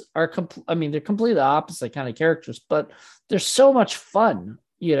characters are they're completely opposite kind of characters, but they're so much fun,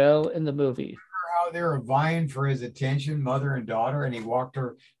 in the movie. How they were vying for his attention, mother and daughter, and he walked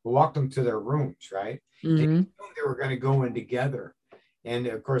them to their rooms, right? Mm-hmm. They were going to go in together. And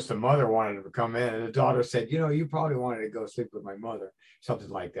of course, the mother wanted to come in, and the daughter said, you probably wanted to go sleep with my mother, something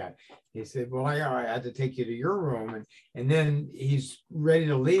like that. He said, well, I had to take you to your room. And then he's ready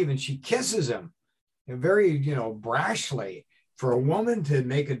to leave, and she kisses him, and very, brashly. For a woman to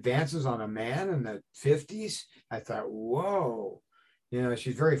make advances on a man in the 50s, I thought, whoa,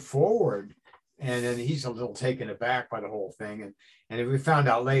 she's very forward. And then he's a little taken aback by the whole thing. And we found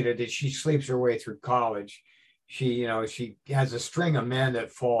out later that she sleeps her way through college. She has a string of men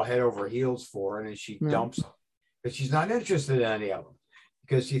that fall head over heels for her, and then she dumps them. But she's not interested in any of them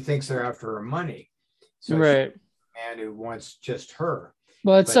because she thinks they're after her money. So right. She's a man who wants just her.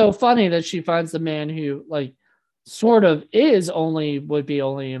 Well, it's so funny that she finds the man who sort of would be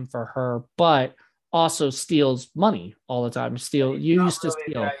only in for her, but also steals money all the time. You used to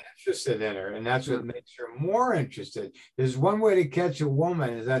steal. Interested in her, and that's what makes her more interested. There's one way to catch a woman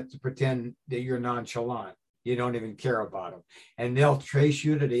is that to pretend that you're nonchalant. You don't even care about them, and they'll trace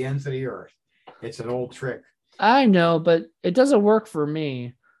you to the ends of the earth. It's an old trick. I know, but it doesn't work for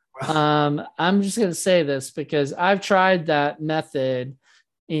me. I'm just going to say this because I've tried that method,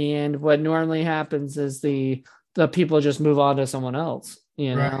 and what normally happens is the people just move on to someone else,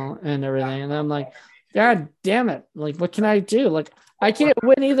 right. And everything. And I'm like, God damn it. Like, what can I do? Like, I can't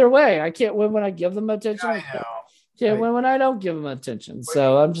win either way. I can't win when I give them attention. I know. Can't win when I don't give them attention.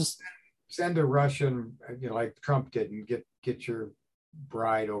 So I'm just... Send a Russian, like Trump did, and get your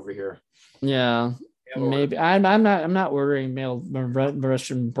bride over here. Yeah, maybe. I'm not ordering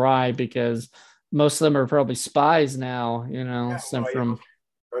Russian bride because most of them are probably spies now. Sent from.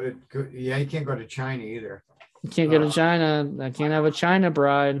 You can't go to China either. You can't go to China. I can't have a China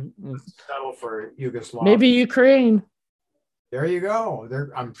bride. Settle for Yugoslavia. Maybe Ukraine. There you go.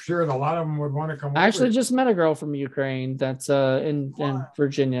 I'm sure a lot of them would want to come. I actually just met a girl from Ukraine that's in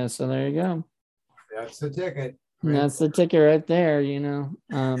Virginia. So there you go. That's the ticket. Right? That's the ticket right there.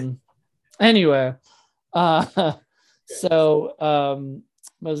 Anyway, the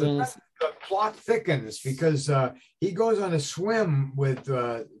plot thickens because he goes on a swim with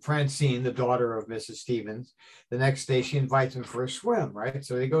Francine, the daughter of Mrs. Stevens. The next day, she invites him for a swim. Right,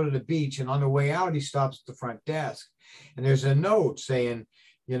 so they go to the beach, and on the way out, he stops at the front desk. And there's a note saying,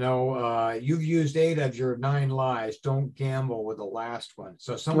 you've used 8 of your 9 lives. Don't gamble with the last one.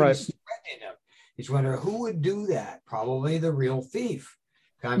 So somebody's Right. threatening him. He's wondering who would do that. Probably the real thief.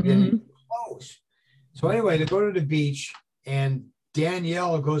 I'm getting Mhm. close. So anyway, they go to the beach, and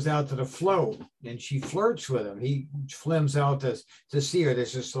Danielle goes out to the float, and she flirts with him. He swims out to see her.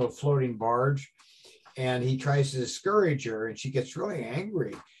 There's this little floating barge, and he tries to discourage her, and she gets really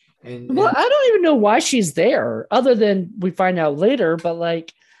angry. Well, And I don't even know why she's there, other than we find out later. But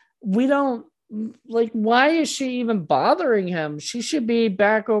like, we don't like. Why is she even bothering him? She should be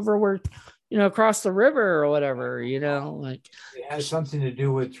back over where, across the river or whatever. Like it has something to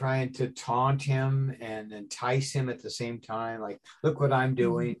do with trying to taunt him and entice him at the same time. Like, look what I'm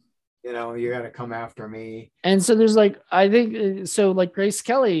doing. You got to come after me. And so there's like, I think so. Like Grace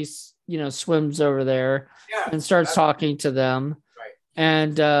Kelly, swims over there Yeah, and starts talking to them. right.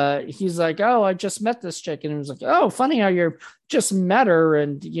 And he's like, "Oh, I just met this chick," and he was like, "Oh, funny how you're just met her,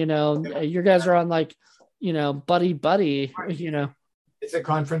 and you guys are on like, buddy buddy, It's a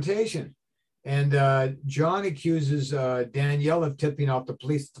confrontation. And John accuses Danielle of tipping off the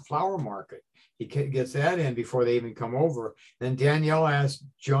police at the flower market. He gets that in before they even come over. Then Danielle asks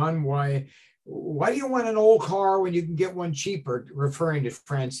John, why do you want an old car when you can get one cheaper, referring to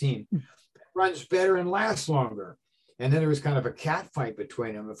Francine? It runs better and lasts longer. And then there was kind of a cat fight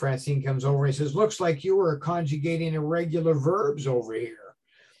between them. And Francine comes over and says, looks like you were conjugating irregular verbs over here,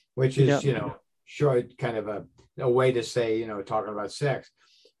 which is, short kind of a way to say, talking about sex.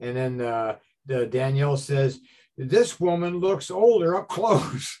 And then the Danielle says, this woman looks older up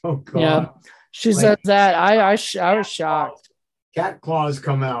close. Oh God. Yeah. She says that. I was shocked. Cat claws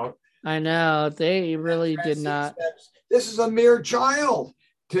come out. I know. They really did not. This is a mere child.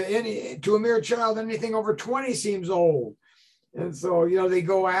 To a mere child, anything over 20 seems old. And so, they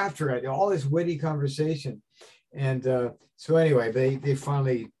go after it, all this witty conversation. And so anyway, they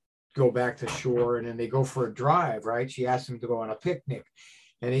finally go back to shore, and then they go for a drive, right? She asks him to go on a picnic,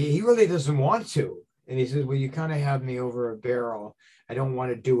 and he really doesn't want to. And he says, well, you kind of have me over a barrel. I don't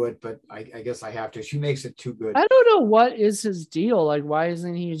want to do it, but I guess I have to. She makes it too good. I don't know what is his deal. Like, why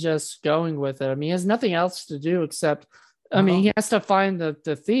isn't he just going with it? I mean, he has nothing else to do except, he has to find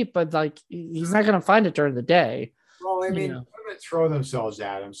the thief, but like, he's not going to find it during the day. Well, women throw themselves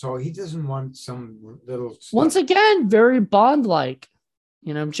at him, so he doesn't want some little stuff. Once again, very Bond-like,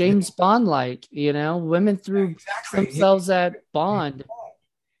 James Bond-like, women threw themselves at Bond.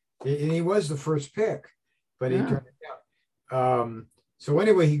 And he was the first pick, but he turned it down. So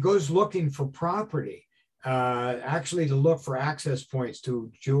anyway, he goes looking for property, actually to look for access points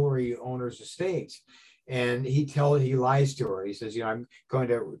to jewelry owners' estates. And he lies to her. He says, I'm going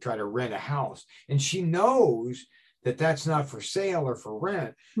to try to rent a house. And she knows that that's not for sale or for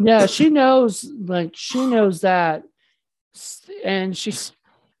rent. Yeah, she knows that. And she's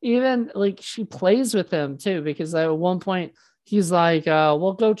even like, she plays with him too, because at one point he's like,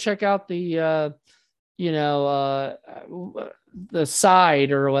 we'll go check out the, the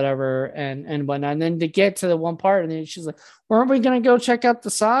side or whatever and whatnot. And then to get to the one part, and then she's like, weren't we going to go check out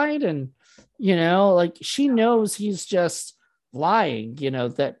the side? And, like, she knows he's just lying,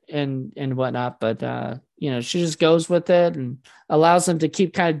 that and whatnot, but she just goes with it and allows him to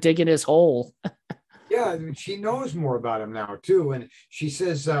keep kind of digging his hole. Yeah, she knows more about him now too. And she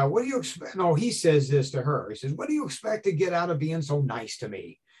says, what do you expect? No, he says this to her. He says, what do you expect to get out of being so nice to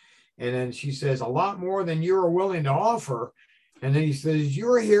me? And then she says, a lot more than you're willing to offer. And then he says,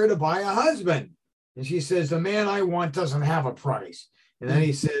 you're here to buy a husband. And she says, the man I want doesn't have a price. And then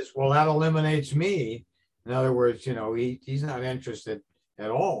he says, well, that eliminates me. In other words, he's not interested at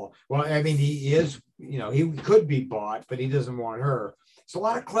all. Well, I mean, he is, he could be bought, but he doesn't want her. It's a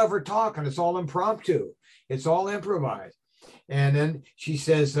lot of clever talk, and it's all impromptu. It's all improvised. And then she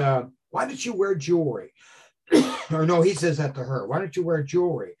says, why don't you wear jewelry? Or no, he says that to her. Why don't you wear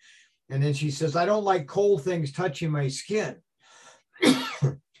jewelry? And then she says, I don't like cold things touching my skin.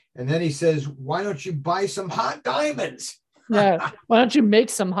 And then he says, why don't you buy some hot diamonds? Yeah. Why don't you make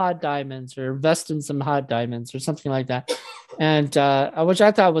some hot diamonds or invest in some hot diamonds or something like that? And which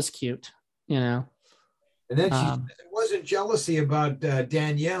I thought was cute, And then she said it wasn't jealousy about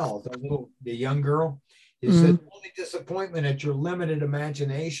Danielle, the young girl. He said, only disappointment at your limited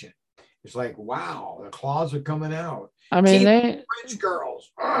imagination. It's like, wow, the claws are coming out. I mean, they French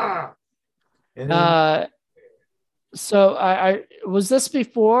girls. Ah! And then, so I was this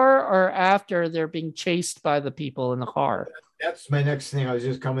before or after they're being chased by the people in the car? That's my next thing I was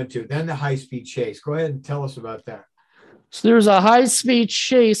just coming to. Then the high-speed chase. Go ahead and tell us about that. So there's a high-speed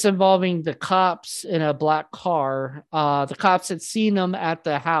chase involving the cops in a black car. The cops had seen them at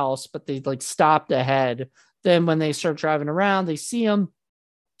the house, but they like stopped ahead. Then when they start driving around, they see them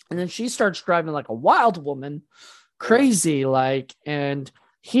And then she starts driving like a wild woman, crazy, like, and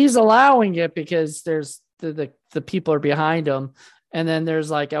he's allowing it because there's the people are behind him. And then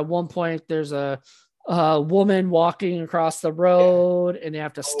there's like at one point there's a woman walking across the road and they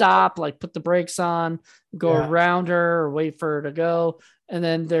have to stop, like put the brakes on, go around her or wait for her to go. And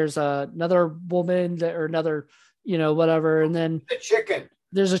then there's another woman or another, whatever. And then the chicken.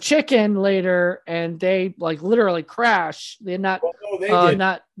 There's a chicken later, and they like literally crash. They're not, they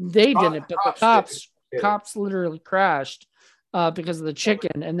didn't, but the cops literally crashed because of the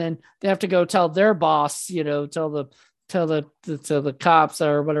chicken, and then they have to go tell their boss, tell the cops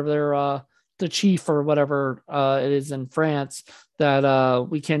or whatever they're the chief or whatever it is in France that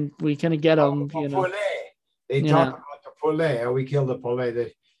we can get them. They talk about the poulet. We killed the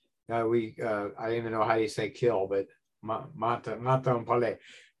poulet. I don't even know how you say kill, but. Mata poulet.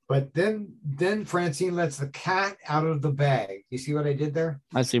 But then Francine lets the cat out of the bag. You see what I did there?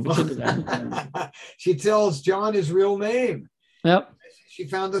 I see what you did there. She tells John his real name. Yep. She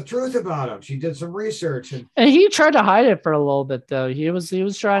found the truth about him. She did some research, and he tried to hide it for a little bit, though. He was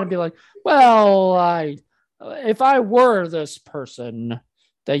trying to be like, well, if I were this person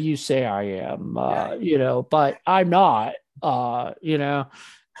that you say I am, but I'm not,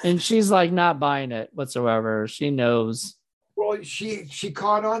 And she's like not buying it whatsoever. She knows. Well, she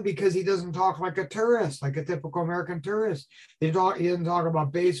caught on because he doesn't talk like a tourist, like a typical American tourist. He doesn't talk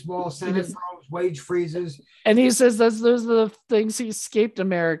about baseball, Senate probes, wage freezes. And he says those are the things he escaped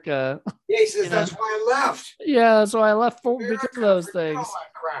America. Yeah, he says that's why I left. Yeah, that's why I left because of those things. All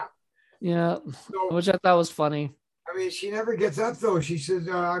that crap. Yeah, which I thought was funny. I mean, she never gets up though. She says,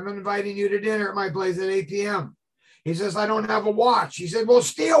 "I'm inviting you to dinner at my place at 8 p.m." He says, "I don't have a watch." He said, "Well,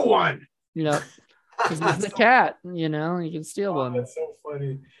 steal one." Because he's the cat, you can steal one. That's so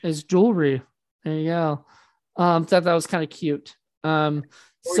funny. His jewelry. There you go. Thought that was kind of cute. So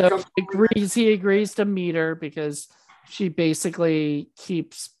he agrees to meet her because she basically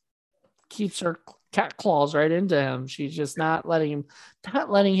keeps her cat claws right into him. She's just not letting him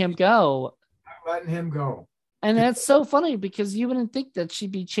go. Not letting him go. And that's so funny because you wouldn't think that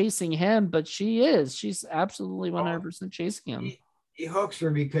she'd be chasing him, but she is. She's absolutely 100% chasing him. He hooks her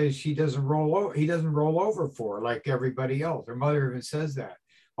because she doesn't roll over. He doesn't roll over for her like everybody else. Her mother even says that.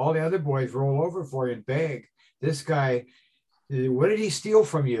 All the other boys roll over for you and beg. This guy, what did he steal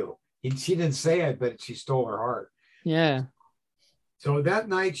from you? She didn't say it, but she stole her heart. Yeah. So that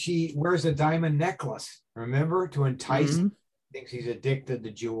night she wears a diamond necklace, remember, to entice him. Thinks he's addicted to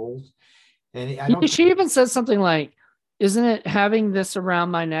jewels. And she even says something like, "Isn't it having this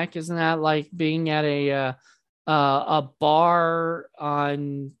around my neck? Isn't that like being at a bar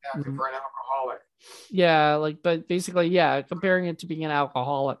on for an alcoholic?" Yeah, but basically, comparing it to being an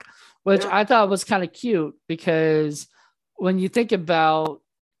alcoholic, which I thought was kind of cute because when you think about,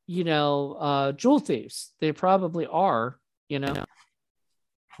 jewel thieves, they probably are, Well,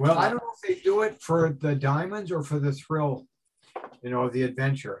 I don't know if they do it for the diamonds or for the thrill. The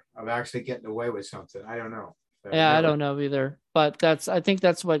adventure of actually getting away with something. I don't know. Yeah, I don't know either. But I think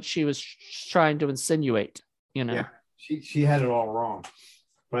that's what she was trying to insinuate, Yeah, she had it all wrong.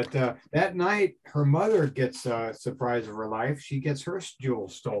 But that night, her mother gets a surprise of her life. She gets her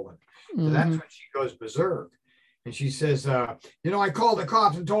jewels stolen. So that's when she goes berserk. And she says, I called the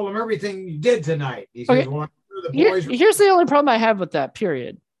cops and told them everything you did tonight. He says, well, the boys here's the only problem I have with that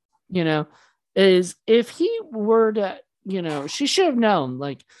period, is if he were to, she should have known,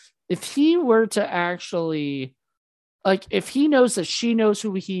 if he were to actually, if he knows that she knows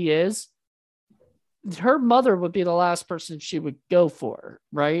who he is, her mother would be the last person she would go for,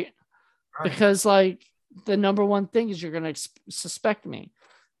 right? Because the number one thing is you're going to suspect me.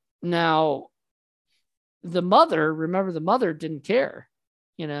 Now, the mother didn't care,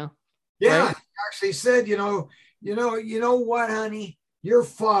 Yeah, right? She actually said, you know what, honey? Your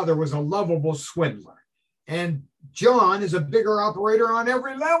father was a lovable swindler. And John is a bigger operator on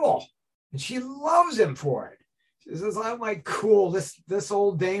every level. And she loves him for it. She says, I'm like, cool. This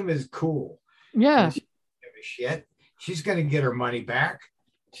old dame is cool. Yeah. She doesn't give a shit. She's going to get her money back.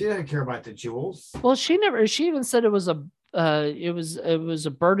 She doesn't care about the jewels. Well, she even said it was a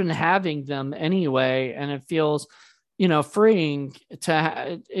burden having them anyway. And it feels, freeing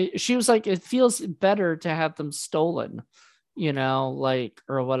she was like, it feels better to have them stolen,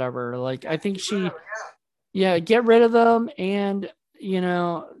 or whatever. I think get rid of them. And,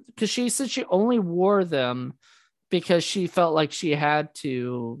 because she said she only wore them because she felt like she had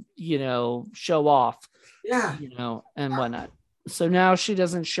to, show off, and whatnot. So now she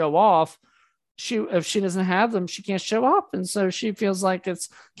doesn't show off. If she doesn't have them, she can't show up. And so she feels like it's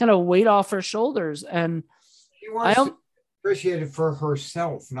kind of weight off her shoulders. And appreciate it for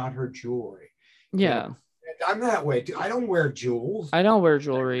herself, not her jewelry. Yeah. I'm that way too. I don't wear jewels. I don't wear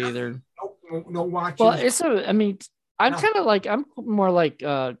jewelry either. No watches. Well, I mean, I'm No. kind of like, I'm more like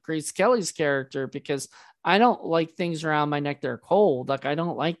Grace Kelly's character, because I don't like things around my neck that are cold. Like, I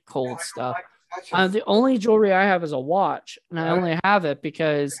don't like cold stuff. The only jewelry I have is a watch, and I only have it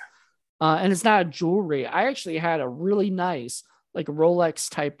because, and it's not jewelry. I actually had a really nice, like, Rolex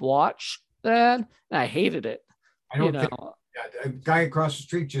type watch then, and I hated it. I don't think a guy across the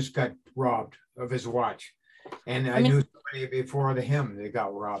street just got robbed of his watch, and I knew somebody before him that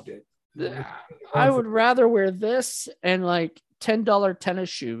got robbed it. I would rather wear this and like $10 tennis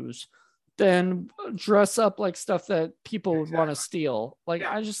shoes than dress up like stuff that people would want to steal. Like,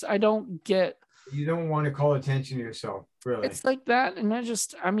 I don't get. You don't want to call attention to yourself, really. It's like that, and I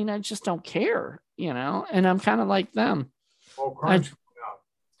just don't care, and I'm kind of like them. Well, crime's coming up.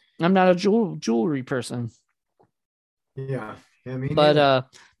 I'm not a jewelry person. Yeah, I mean, but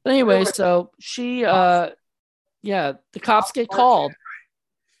anyway, so she, the cops get called.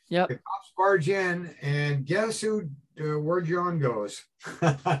 Yep. The cops barge in, and guess where John goes?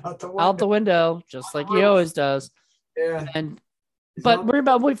 Out the window, just like he always does. Yeah. But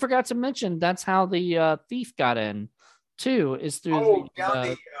we forgot to mention that's how the thief got in, too, is through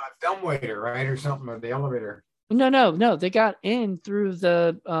the dumbwaiter, right, or something, or the elevator. No, they got in through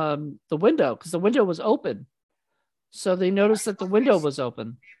the window, because the window was open. So they noticed that the window was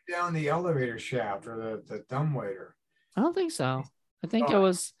open. Down the elevator shaft, or the dumbwaiter. I don't think so. I think it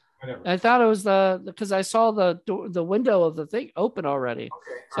was. Whatever. I thought it was because I saw the window of the thing open already.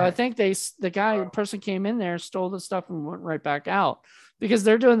 Okay, so I think the person came in there, stole the stuff, and went right back out, because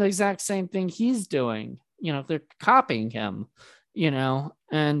they're doing the exact same thing he's doing. They're copying him,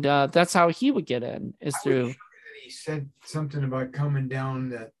 and that's how he would get in, is through. He said something about coming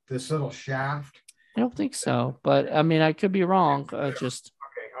down this little shaft. I don't think so, but I mean, I could be wrong. Okay,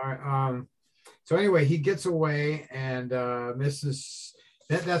 all right. So anyway, he gets away, and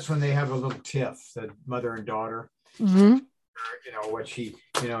that's when they have a little tiff, the mother and daughter. Mm-hmm.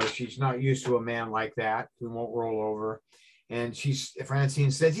 She's not used to a man like that who won't roll over, and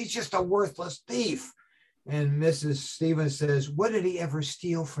Francine says he's just a worthless thief, and Mrs. Stevens says, "What did he ever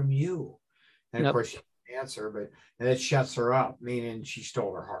steal from you?" And of course, she didn't answer, and it shuts her up, meaning she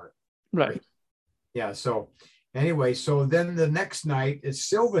stole her heart. Right. Yeah. So anyway, so then the next night it's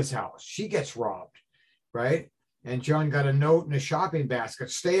Silva's house. She gets robbed, right? And John got a note in a shopping basket: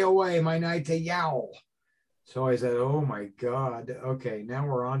 "Stay away, my night to yowl." So I said, "Oh my God. Okay, now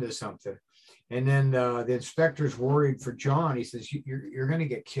we're on to something." And then the inspector's worried for John. He says, "You're going to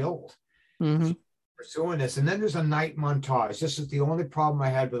get killed." Mm-hmm. Pursuing this. And then there's a night montage. This is the only problem I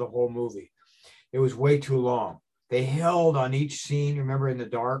had with the whole movie. It was way too long. They held on each scene, remember, in the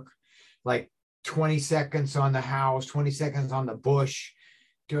dark, like 20 seconds on the house, 20 seconds on the bush,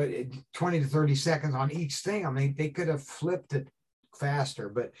 20 to 30 seconds on each thing. I mean, they could have flipped it faster,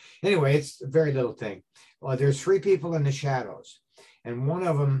 but anyway, it's a very little thing. Well, there's three people in the shadows, and one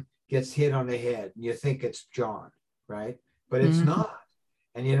of them gets hit on the head, and you think it's John, right? But it's not.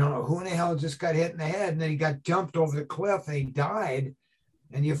 And you don't know who in the hell just got hit in the head, and then he got jumped over the cliff and he died.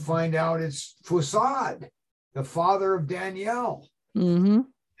 And you find out it's Foussade, the father of Danielle. Mm-hmm. And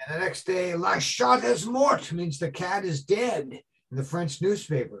the next day, "La chat est morte," means the cat is dead in the French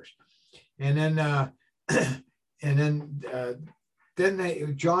newspapers. And then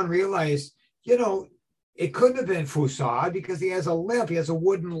John realized, it couldn't have been Foussade because he has a limp. He has a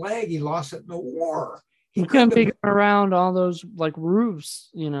wooden leg. He lost it in the war. He couldn't be around all those like roofs,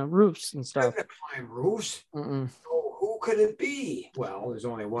 roofs and stuff. He couldn't climb roofs. So who could it be? Well, there's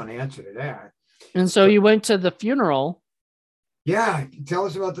only one answer to that. And so you went to the funeral. Yeah, tell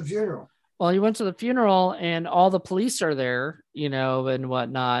us about the funeral. Well, you went to the funeral, and all the police are there, and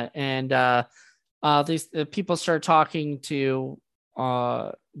whatnot. And the people start talking to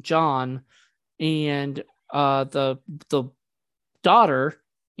John, and the daughter,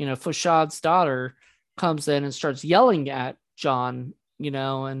 Foussade's daughter, comes in and starts yelling at John,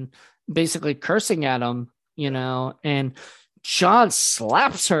 and basically cursing at him, and John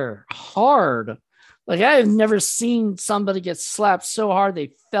slaps her hard. Like, I have never seen somebody get slapped so hard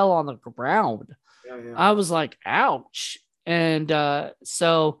they fell on the ground. Yeah. I was like, ouch. And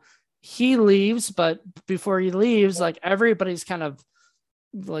so he leaves, but before he leaves, like, everybody's kind of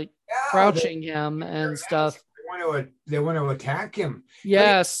like crouching him and stuff. They want to attack him.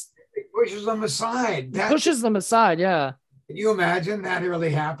 Yes. He pushes them aside. Pushes them aside, yeah. Can you imagine that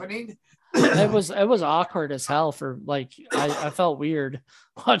really happening? It was awkward as hell for like I felt weird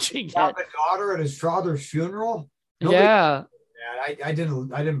watching it. The daughter at his father's funeral? Yeah. I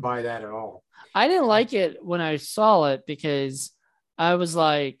didn't buy that at all. I didn't like it when I saw it because I was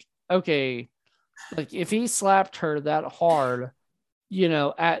like, okay, like if he slapped her that hard,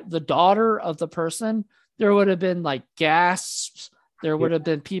 at the daughter of the person, there would have been like gasps. There Yeah, would have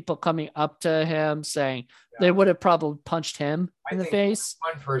been people coming up to him saying yeah. they would have probably punched him I in the think face.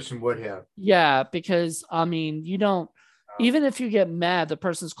 one person would have. Yeah, because I mean, you don't, Um, even if you get mad, the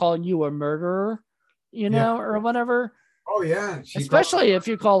person's calling you a murderer, yeah. or whatever, Oh yeah. She called. especially if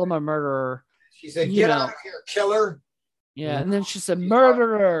you call them a murderer, She said, you "Get out know. of here, killer!" Yeah. You And then she said, know, she started,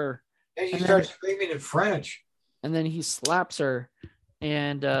 murderer. and she And then, starts screaming in French. and then he slaps her.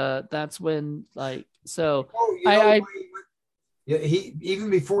 And that's when, like, so Oh, you know why I, he went? Yeah, he even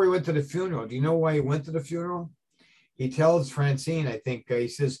before he went to the funeral. Do you know why he went to the funeral? He tells Francine, I think, he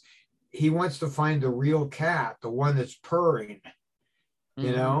says he wants to find the real cat, the one that's purring,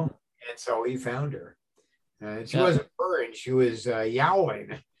 you know? And so he found her. She yeah. wasn't purring, she was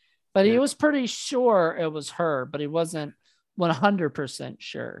yowling. But he Yeah. was pretty sure it was her, but he wasn't 100%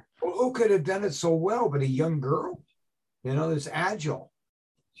 sure. Well, who could have done it so well but a young girl, that's agile?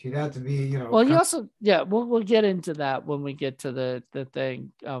 She'd have to be, Well, you also, yeah, we'll get into that when we get to the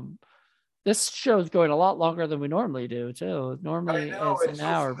thing. This show is going a lot longer than we normally do too. Normally know, it's it's an so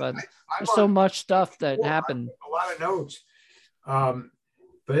hour, fun. but I'm there's so on much stuff that happened. a lot of notes.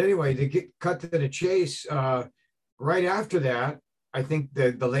 But anyway, to get cut to the chase, right after that, I think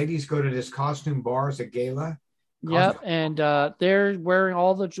the ladies go to this costume bar, it's a gala. Yep, and they're wearing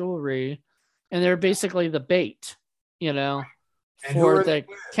all the jewelry, and they're basically the bait, And who for are the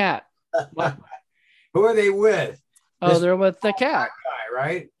cat. What? Who are they with? Oh, This they're with the black cat. guy,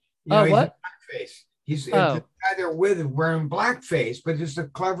 right? Oh, He's in what? blackface. He's the Oh, guy they're with is wearing blackface, but it's a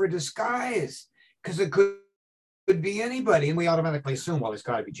clever disguise because it could be anybody, and we automatically assume, well, it's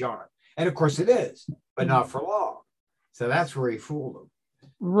got to be John, and of course it is, but not for long. So that's where he fooled him.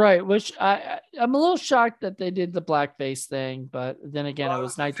 right. Which I'm a little shocked that they did the blackface thing, but then again, Well, it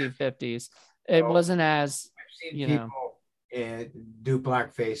was 1950s. It so wasn't as, I've seen you know. people do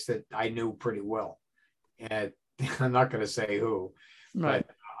blackface that I knew pretty well, and I'm not going to say who, Right.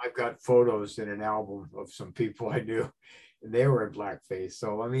 but I've got photos in an album of some people I knew, and they were in blackface.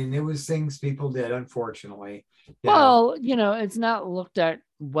 So I mean, it was things people did, unfortunately. Well, it's not looked at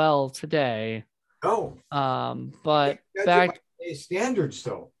well today. No. But That's back standards,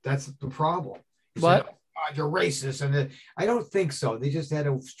 though. That's the problem. what? Oh, you're racist, and I don't think so. They just had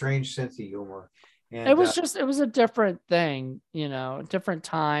a strange sense of humor. And It was it was a different thing, different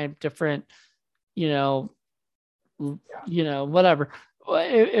time, different, you know, whatever.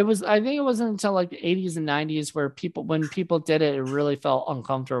 It was, I think it wasn't until like the 80s and 90s where when people did it, it really felt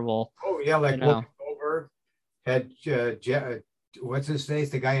uncomfortable. oh yeah, like Whoopi Goldberg had what's his face,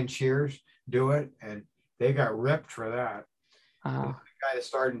 the guy in Cheers, do it, and they got ripped for that. The guy that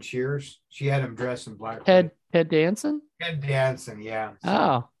starred in Cheers, she had him dressed in black. Ted Danson? Ted Danson, yeah. So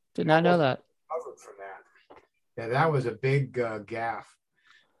Oh, did not know that. covered from that. Yeah, that was a big gaffe.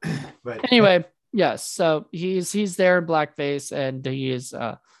 But Anyway, yes. So he's there in blackface, and he is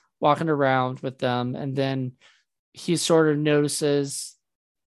walking around with them, and then he sort of notices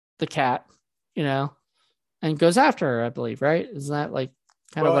the cat, and goes after her, I believe, right? Isn't that like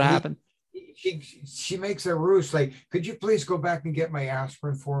kind of what happened? She makes a ruse, like, could you please go back and get my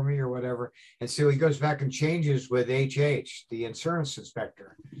aspirin for me or whatever? And so he goes back and changes with HH, the insurance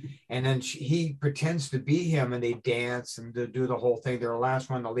inspector. And then he pretends to be him, and they dance and do the whole thing. They're the last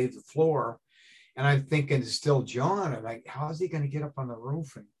one to leave the floor. And I'm thinking it's still John. I'm like, how's he going to get up on the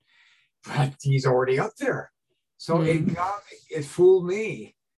roof? But he's already up there. So it fooled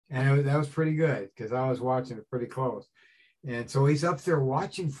me. And that was pretty good because I was watching it pretty close. And so he's up there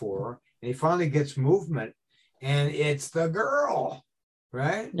watching for her, and he finally gets movement, and it's the girl,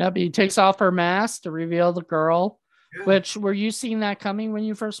 right? Yep. He takes off her mask to reveal the girl. Yeah. Which, were you seeing that coming when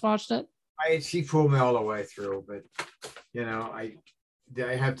you first watched it? She fooled me all the way through, but I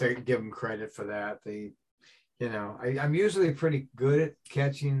have to give him credit for that. I'm usually pretty good at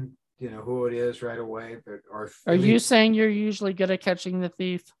catching, who it is right away. But are you saying you're usually good at catching the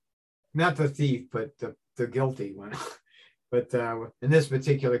thief? Not the thief, but the guilty one. But in this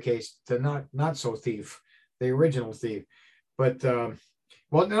particular case, the not so thief, the original thief. But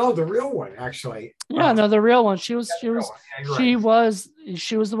well, no, the real one actually. Yeah, no, the real one. She was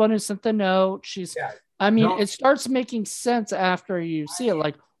the one who sent the note. It starts making sense after you see it.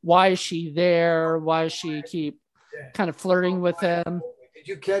 Like, why is she there? Why does she keep kind of flirting with him? Did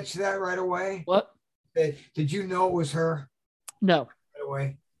you catch that right away? What? Did you know it was her? No. Right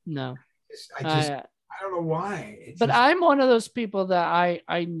away? No. I don't know why. I'm one of those people that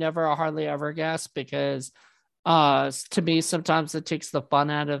I never hardly ever guess, because to me sometimes it takes the fun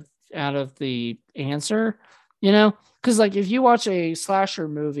out of out of the answer, you know, because like if you watch a slasher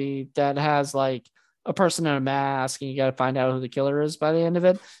movie that has like a person in a mask and you got to find out who the killer is by the end of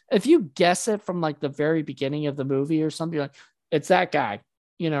it, if you guess it from like the very beginning of the movie or something, like it's that guy,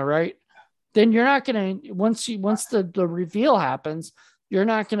 you know, right? Then you're not gonna once the reveal happens, you're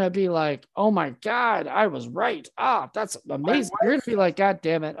not gonna be like, oh my god, I was right. Ah, that's amazing. You're gonna be like, God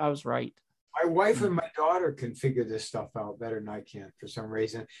damn it, I was right. My wife and my daughter can figure this stuff out better than I can for some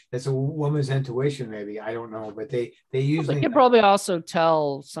reason. That's a woman's intuition, maybe. I don't know, but they They usually can probably also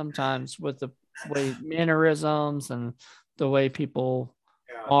tell sometimes with the way mannerisms and the way people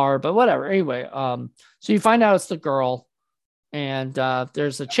yeah. are, but whatever. Anyway, so you find out it's the girl, and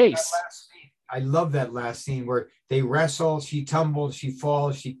there's a chase. I love that last scene where they wrestle. She tumbles, she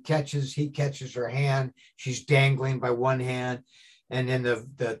falls, he catches her hand. She's dangling by one hand, and then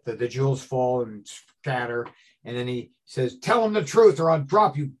the jewels fall and scatter. And then he says, "Tell him the truth, or I'll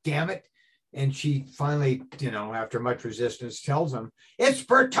drop you, damn it." And she finally, after much resistance, tells him it's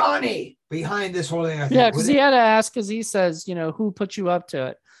Bertani behind this whole thing. Yeah, because he had to ask, because he says, who put you up to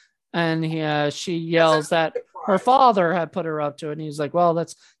it? And she yells that her father had put her up to it. And he's like, well,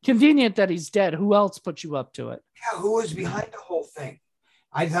 that's convenient that he's dead. Who else put you up to it? Yeah, who was behind the whole thing?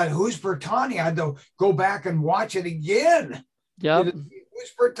 I thought, who's Bertani? I had to go back and watch it again. Yep.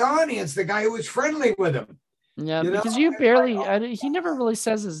 Who's Bertani? It's the guy who was friendly with him. Yeah, because he never really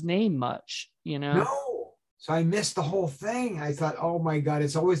says his name much, No. So I missed the whole thing. I thought, oh my God,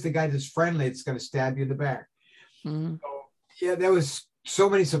 it's always the guy that's friendly that's going to stab you in the back. Mm-hmm. So, yeah, there was so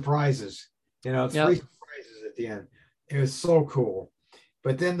many surprises, three surprises at the end. It was so cool.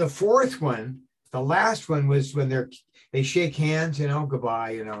 But then the fourth one, the last one was when they shake hands,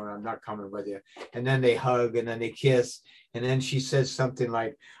 goodbye, I'm not coming with you. And then they hug and then they kiss. And then she says something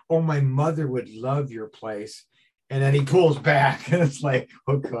like, oh, my mother would love your place. And then he pulls back and it's like,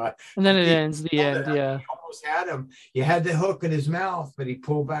 oh God. And then it ends the end. Yeah. He almost had him. You had the hook in his mouth, but he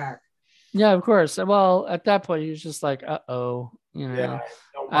pulled back. Yeah, of course. Well, at that point, he was just like, uh-oh, Yeah,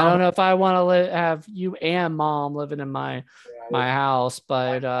 I don't know if I want to have you and mom living in my house,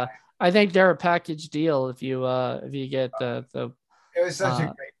 but I think they're a package deal if you get the. It was such a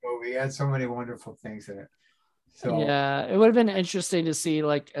great movie. It had so many wonderful things in it. So yeah, it would have been interesting to see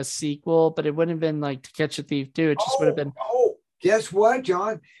like a sequel, but it wouldn't have been like To Catch a Thief 2. It just would have been. Oh, guess what,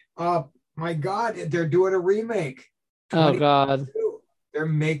 John? My God, they're doing a remake. Oh God. They're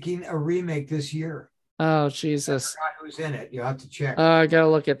making a remake this year. Oh Jesus! I forgot who's in it? You have to check. I gotta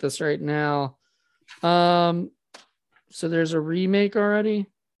look at this right now. So there's a remake already.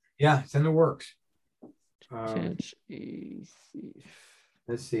 Yeah, it's in the works. Catch a Thief.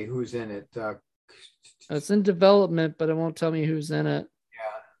 Let's see who's in it. It's in development, but it won't tell me who's in it.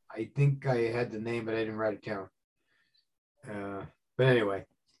 Yeah, I think I had the name, but I didn't write it down. But anyway,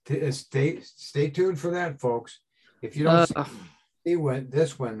 stay tuned for that, folks. If you don't see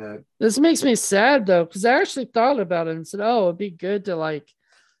this makes me sad though, because I actually thought about it and said, oh, it'd be good to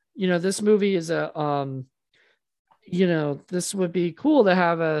this movie is a this would be cool to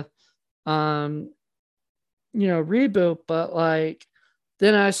have a reboot, but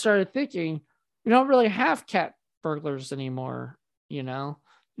then I started thinking we don't really have cat burglars anymore. You don't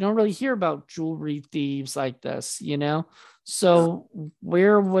really hear about jewelry thieves like this. So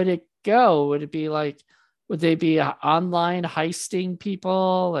where would it go? Would it be would they be online heisting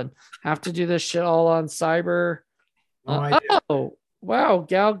people and have to do this shit all on cyber? Oh, wow.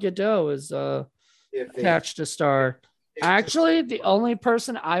 Gal Gadot is attached to star. Actually, the only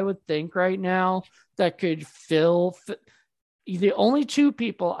person I would think right now that could the only two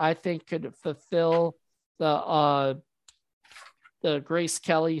people I think could fulfill the Grace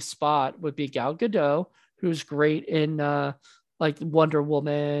Kelly spot would be Gal Gadot, who's great in Wonder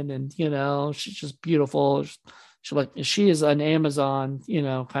Woman, and she's just beautiful. She is an Amazon,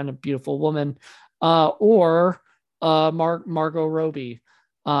 kind of beautiful woman, or Margot Robbie,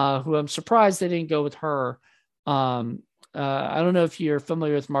 who I'm surprised they didn't go with her. I don't know if you're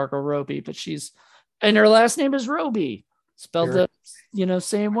familiar with Margot Robbie, but and her last name is Robbie, spelled the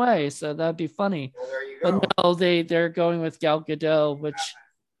same way, so that'd be funny. Well, there you go. But no, they're going with Gal Gadot, which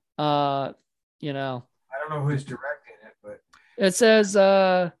I don't know who's directing it, but it says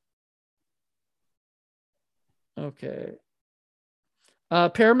okay.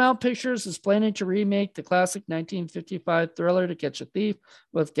 Paramount Pictures is planning to remake the classic 1955 thriller To Catch a Thief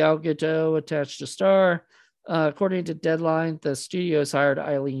with Gal Gadot attached to star. According to Deadline, the studio has hired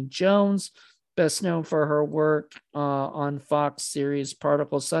Eileen Jones, best known for her work on Fox series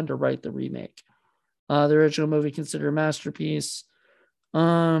Prodigal Son, to write the remake. The original movie considered a masterpiece.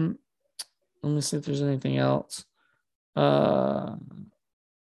 Let me see if there's anything else.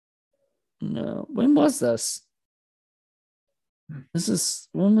 No. When was this?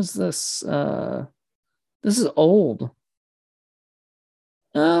 When was this? This is old.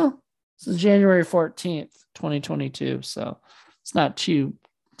 Oh, this is January 14th, 2022. So it's not too,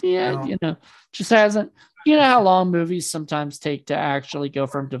 just hasn't, how long movies sometimes take to actually go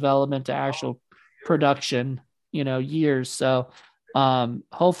from development to actual production, years. So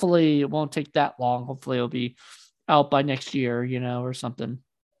hopefully it won't take that long. Hopefully it'll be out by next year, or something.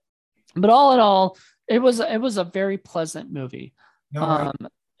 But all in all, it was a very pleasant movie. No,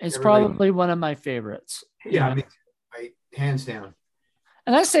 it's probably one of my favorites. Yeah, I mean, hands down.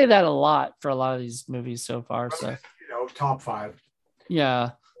 And I say that a lot for a lot of these movies so far. So top 5.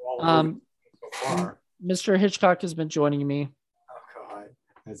 Yeah. So far. Mr. Hitchcock has been joining me. Oh God,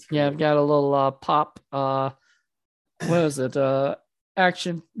 that's great. Yeah, I've got a little pop. What is it? In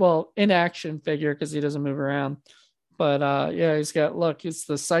action figure because he doesn't move around. But yeah, he's got. Look, it's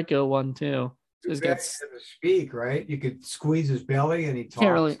the Psycho one too. He's got to speak, right? You could squeeze his belly and he talks.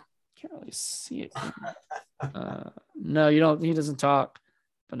 Can't really see it. No, you don't. He doesn't talk.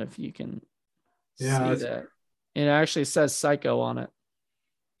 But if you can see that, it actually says Psycho on it.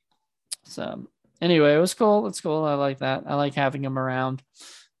 So anyway, it was cool. It's cool. I like that. I like having him around.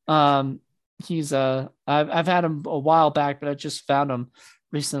 He's I've had him a while back, but I just found him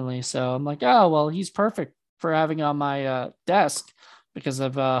recently. So I'm like, oh well, he's perfect for having on my desk because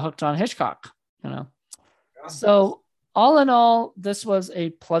I've hooked on Hitchcock. Yeah. So all in all, this was a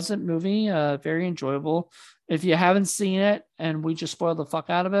pleasant movie, very enjoyable. If you haven't seen it and we just spoiled the fuck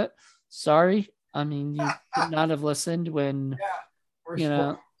out of it, sorry. I mean, you could not have listened when,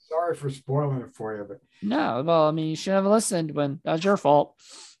 sorry for spoiling it for you, but no, well, I mean, you should have listened when that's your fault.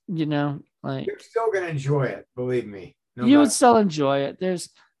 You're still gonna enjoy it, believe me. You would still enjoy it. There's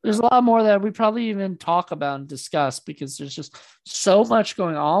a lot more that we probably even talk about and discuss because there's just so much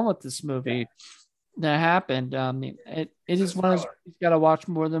going on with this movie that happened. I mean, it is one of those you've got to watch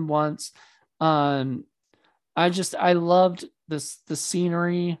more than once. I loved the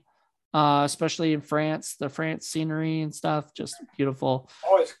scenery, especially in France, the France scenery and stuff, just beautiful.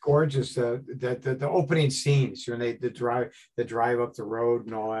 Oh, it's gorgeous. The opening scenes when they drive up the road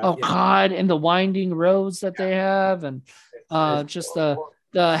and all that. Oh God, and the winding roads that they have, and just the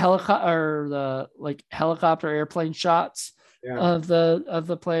helicopter or the helicopter airplane shots of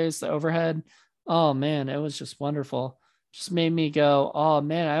the place, the overhead. Oh man, it was just wonderful. Just made me go, oh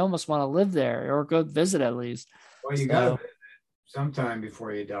man, I almost want to live there or go visit at least. Well, you gotta visit sometime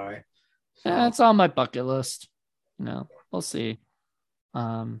before you die. So. Yeah, it's on my bucket list. We'll see.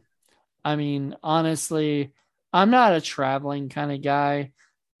 I mean, honestly, I'm not a traveling kind of guy.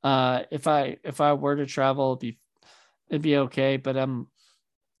 If I were to travel, it'd be okay. But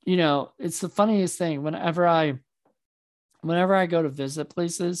it's the funniest thing. Whenever I go to visit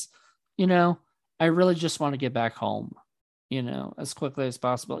places, I really just want to get back home, as quickly as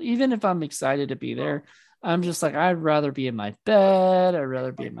possible. Even if I'm excited to be there, I'm just like, I'd rather be in my bed. I'd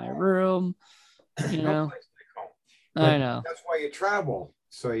rather be in my room, I know. That's why you travel.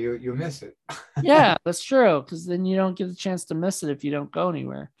 So you miss it. Yeah, that's true. Because then you don't get the chance to miss it if you don't go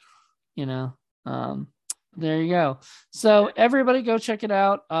anywhere, there you go. So everybody go check it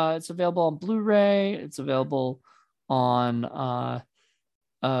out. It's available on Blu-ray. It's available on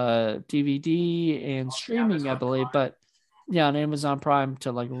DVD and streaming, I believe, but yeah, on Amazon Prime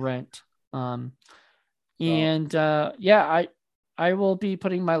to rent. I will be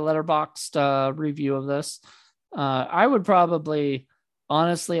putting my Letterboxd review of this. I would probably,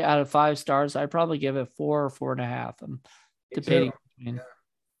 honestly, out of 5 stars, I'd probably give it 4 or 4.5. I'm debating between.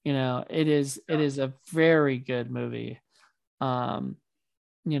 It is a very good movie.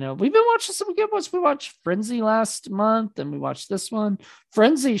 We've been watching some good ones. We watched Frenzy last month and we watched this one.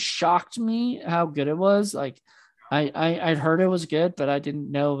 Frenzy shocked me how good it was. I'd heard it was good, but I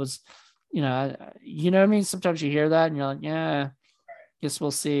didn't know it was, what I mean? Sometimes you hear that and you're like, yeah, guess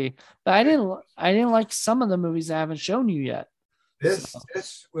we'll see. But I didn't like some of the movies I haven't shown you yet. This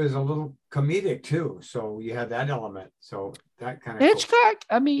was a little comedic too. So you had that element. So that kind of Hitchcock, cool.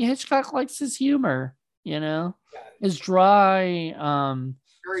 I mean, Hitchcock likes his humor, his dry,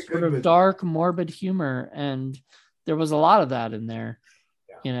 very sort of dark, morbid humor, and there was a lot of that in there.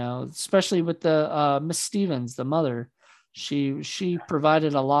 Especially with the Miss Stevens, the mother. She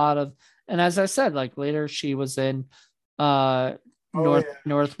provided a lot of, and as I said, later she was in Northwest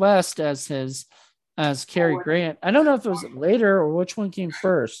as Cary Grant. I don't know if it was later or which one came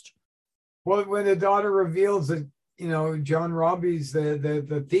first. Well, when the daughter reveals that John Robbie's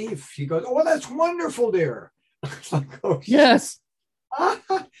the thief, she goes, "Oh, that's wonderful, dear." It's like, oh yes. I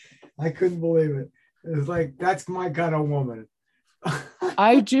couldn't believe it. It was like, that's my kind of woman.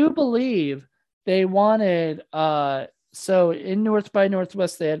 I do believe they wanted so in North by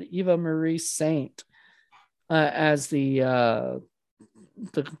Northwest they had Eva Marie Saint as the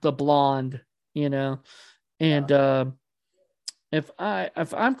blonde, you know. And if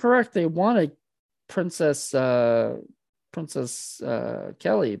I'm correct, they wanted Princess Kelly,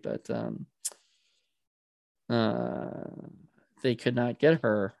 but they could not get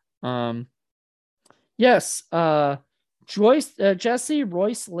her. Yes, Jesse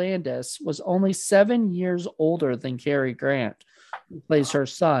Royce Landis was only 7 years older than Cary Grant, who plays her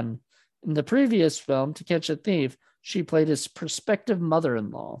son. In the previous film, To Catch a Thief, she played his prospective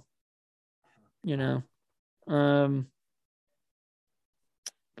mother-in-law. You know,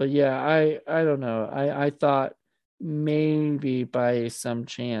 but yeah, I don't know. I thought maybe by some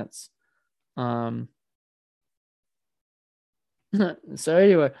chance. So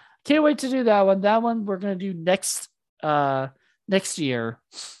anyway, can't wait to do that one. That one we're gonna do next year.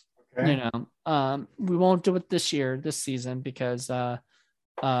 Okay. You know, we won't do it this season, because I've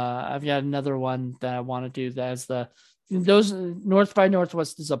got another one that I want to do. That's those North by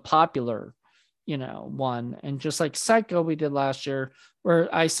Northwest is a popular, you know, one, and just like Psycho we did last year, where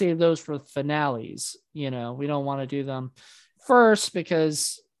I save those for finales. You know, we don't want to do them first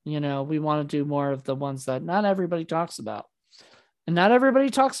because, you know, we want to do more of the ones that not everybody talks about. And not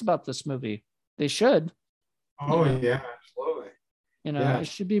everybody talks about this movie. They should. Oh, you know? Yeah, absolutely. You know, It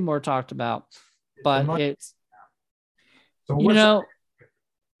should be more talked about. But it's, so you know,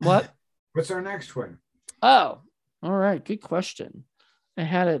 what? What's our next one? Oh, all right. Good question. I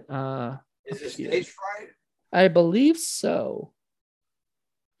had it. Is it Stage Fright? I believe so.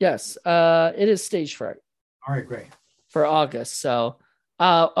 Yes, it is Stage Fright. All right, great. For August. So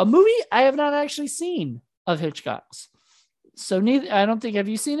a movie I have not actually seen of Hitchcock's. So I don't think, have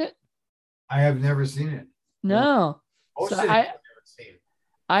you seen it? I have never seen it. No. So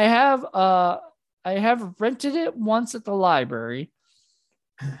I have rented it once at the library,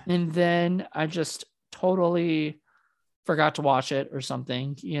 and then I just totally forgot to watch it or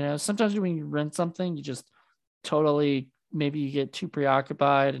something. You know, sometimes when you rent something, you just totally, maybe you get too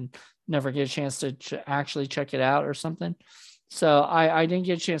preoccupied and never get a chance to actually check it out or something. So I didn't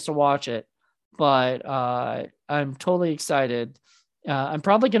get a chance to watch it, but I'm totally excited. I'm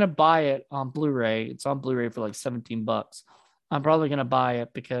probably going to buy it on Blu-ray. It's on Blu-ray for like $17. I'm probably going to buy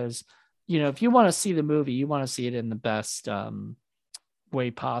it because, you know, if you want to see the movie, you want to see it in the best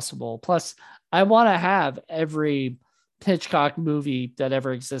way possible. Plus, I want to have every Hitchcock movie that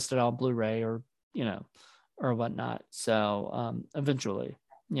ever existed on Blu-ray, or, you know, or whatnot. So eventually,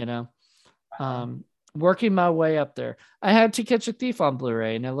 you know, working my way up there. I had To Catch a Thief on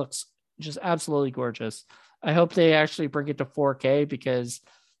Blu-ray, and it looks just absolutely gorgeous. I hope they actually bring it to 4K, because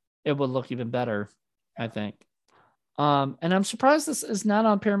it would look even better, I think. And I'm surprised this is not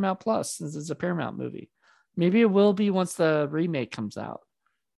on Paramount Plus, since it's a Paramount movie. Maybe it will be once the remake comes out,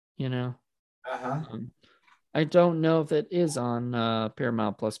 you know. I don't know if it is on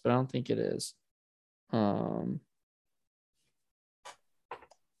Paramount Plus, but I don't think it is. I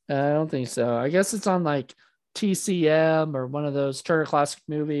don't think so. I guess it's on like TCM or one of those Turner Classic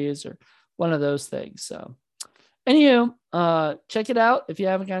Movies or one of those things. So anywho, check it out if you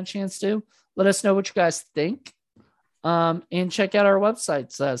haven't got a chance to. Let us know what you guys think. And check out our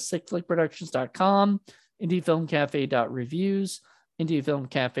websites, sickflickproductions.com, indiefilmcafe.reviews,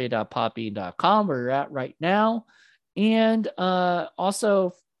 indiefilmcafe.podbean.com, where you're at right now. And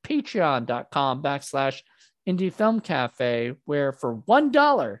also patreon.com/indiefilmcafe, where for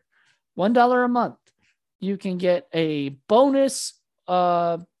 $1 a month, you can get a bonus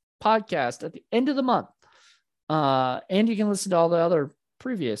podcast at the end of the month. And you can listen to all the other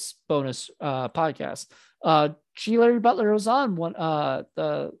previous bonus podcasts. G. Larry Butler was on one,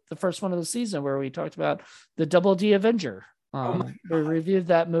 the first one of the season, where we talked about the Double D Avenger. We reviewed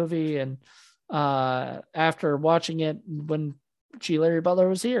that movie, and after watching it when G. Larry Butler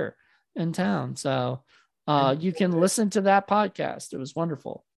was here in town. So you can listen to that podcast. It was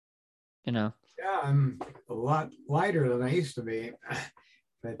wonderful. You know. Yeah, I'm a lot lighter than I used to be.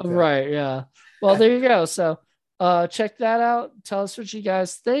 But, right. Yeah. Well, there you go. So check that out. Tell us what you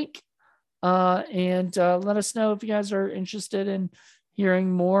guys think. And let us know if you guys are interested in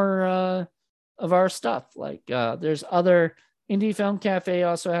hearing more of our stuff. Like there's other Indie Film Cafe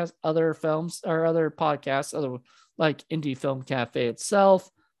also has other films or other podcasts, other like Indie Film Cafe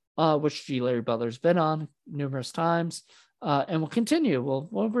itself, which G. Larry Butler's been on numerous times, and we'll continue.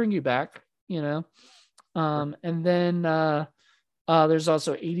 We'll bring you back, you know. And then there's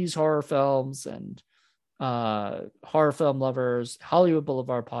also 80s horror films and horror film lovers, Hollywood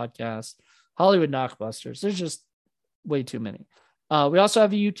Boulevard podcast, Hollywood Knockbusters. There's just way too many. We also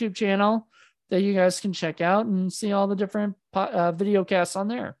have a YouTube channel that you guys can check out and see all the different video casts on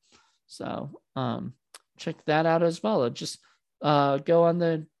there. So check that out as well. Just go on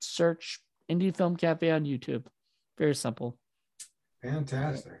the search Indie Film Cafe on YouTube. Very simple.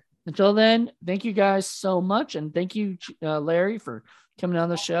 Fantastic. Until then, thank you guys so much. And thank you, Larry, for coming on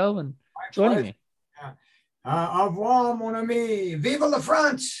the show and joining me. Au revoir, mon ami. Vive la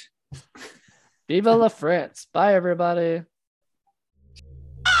France. Vive la France. Bye, everybody.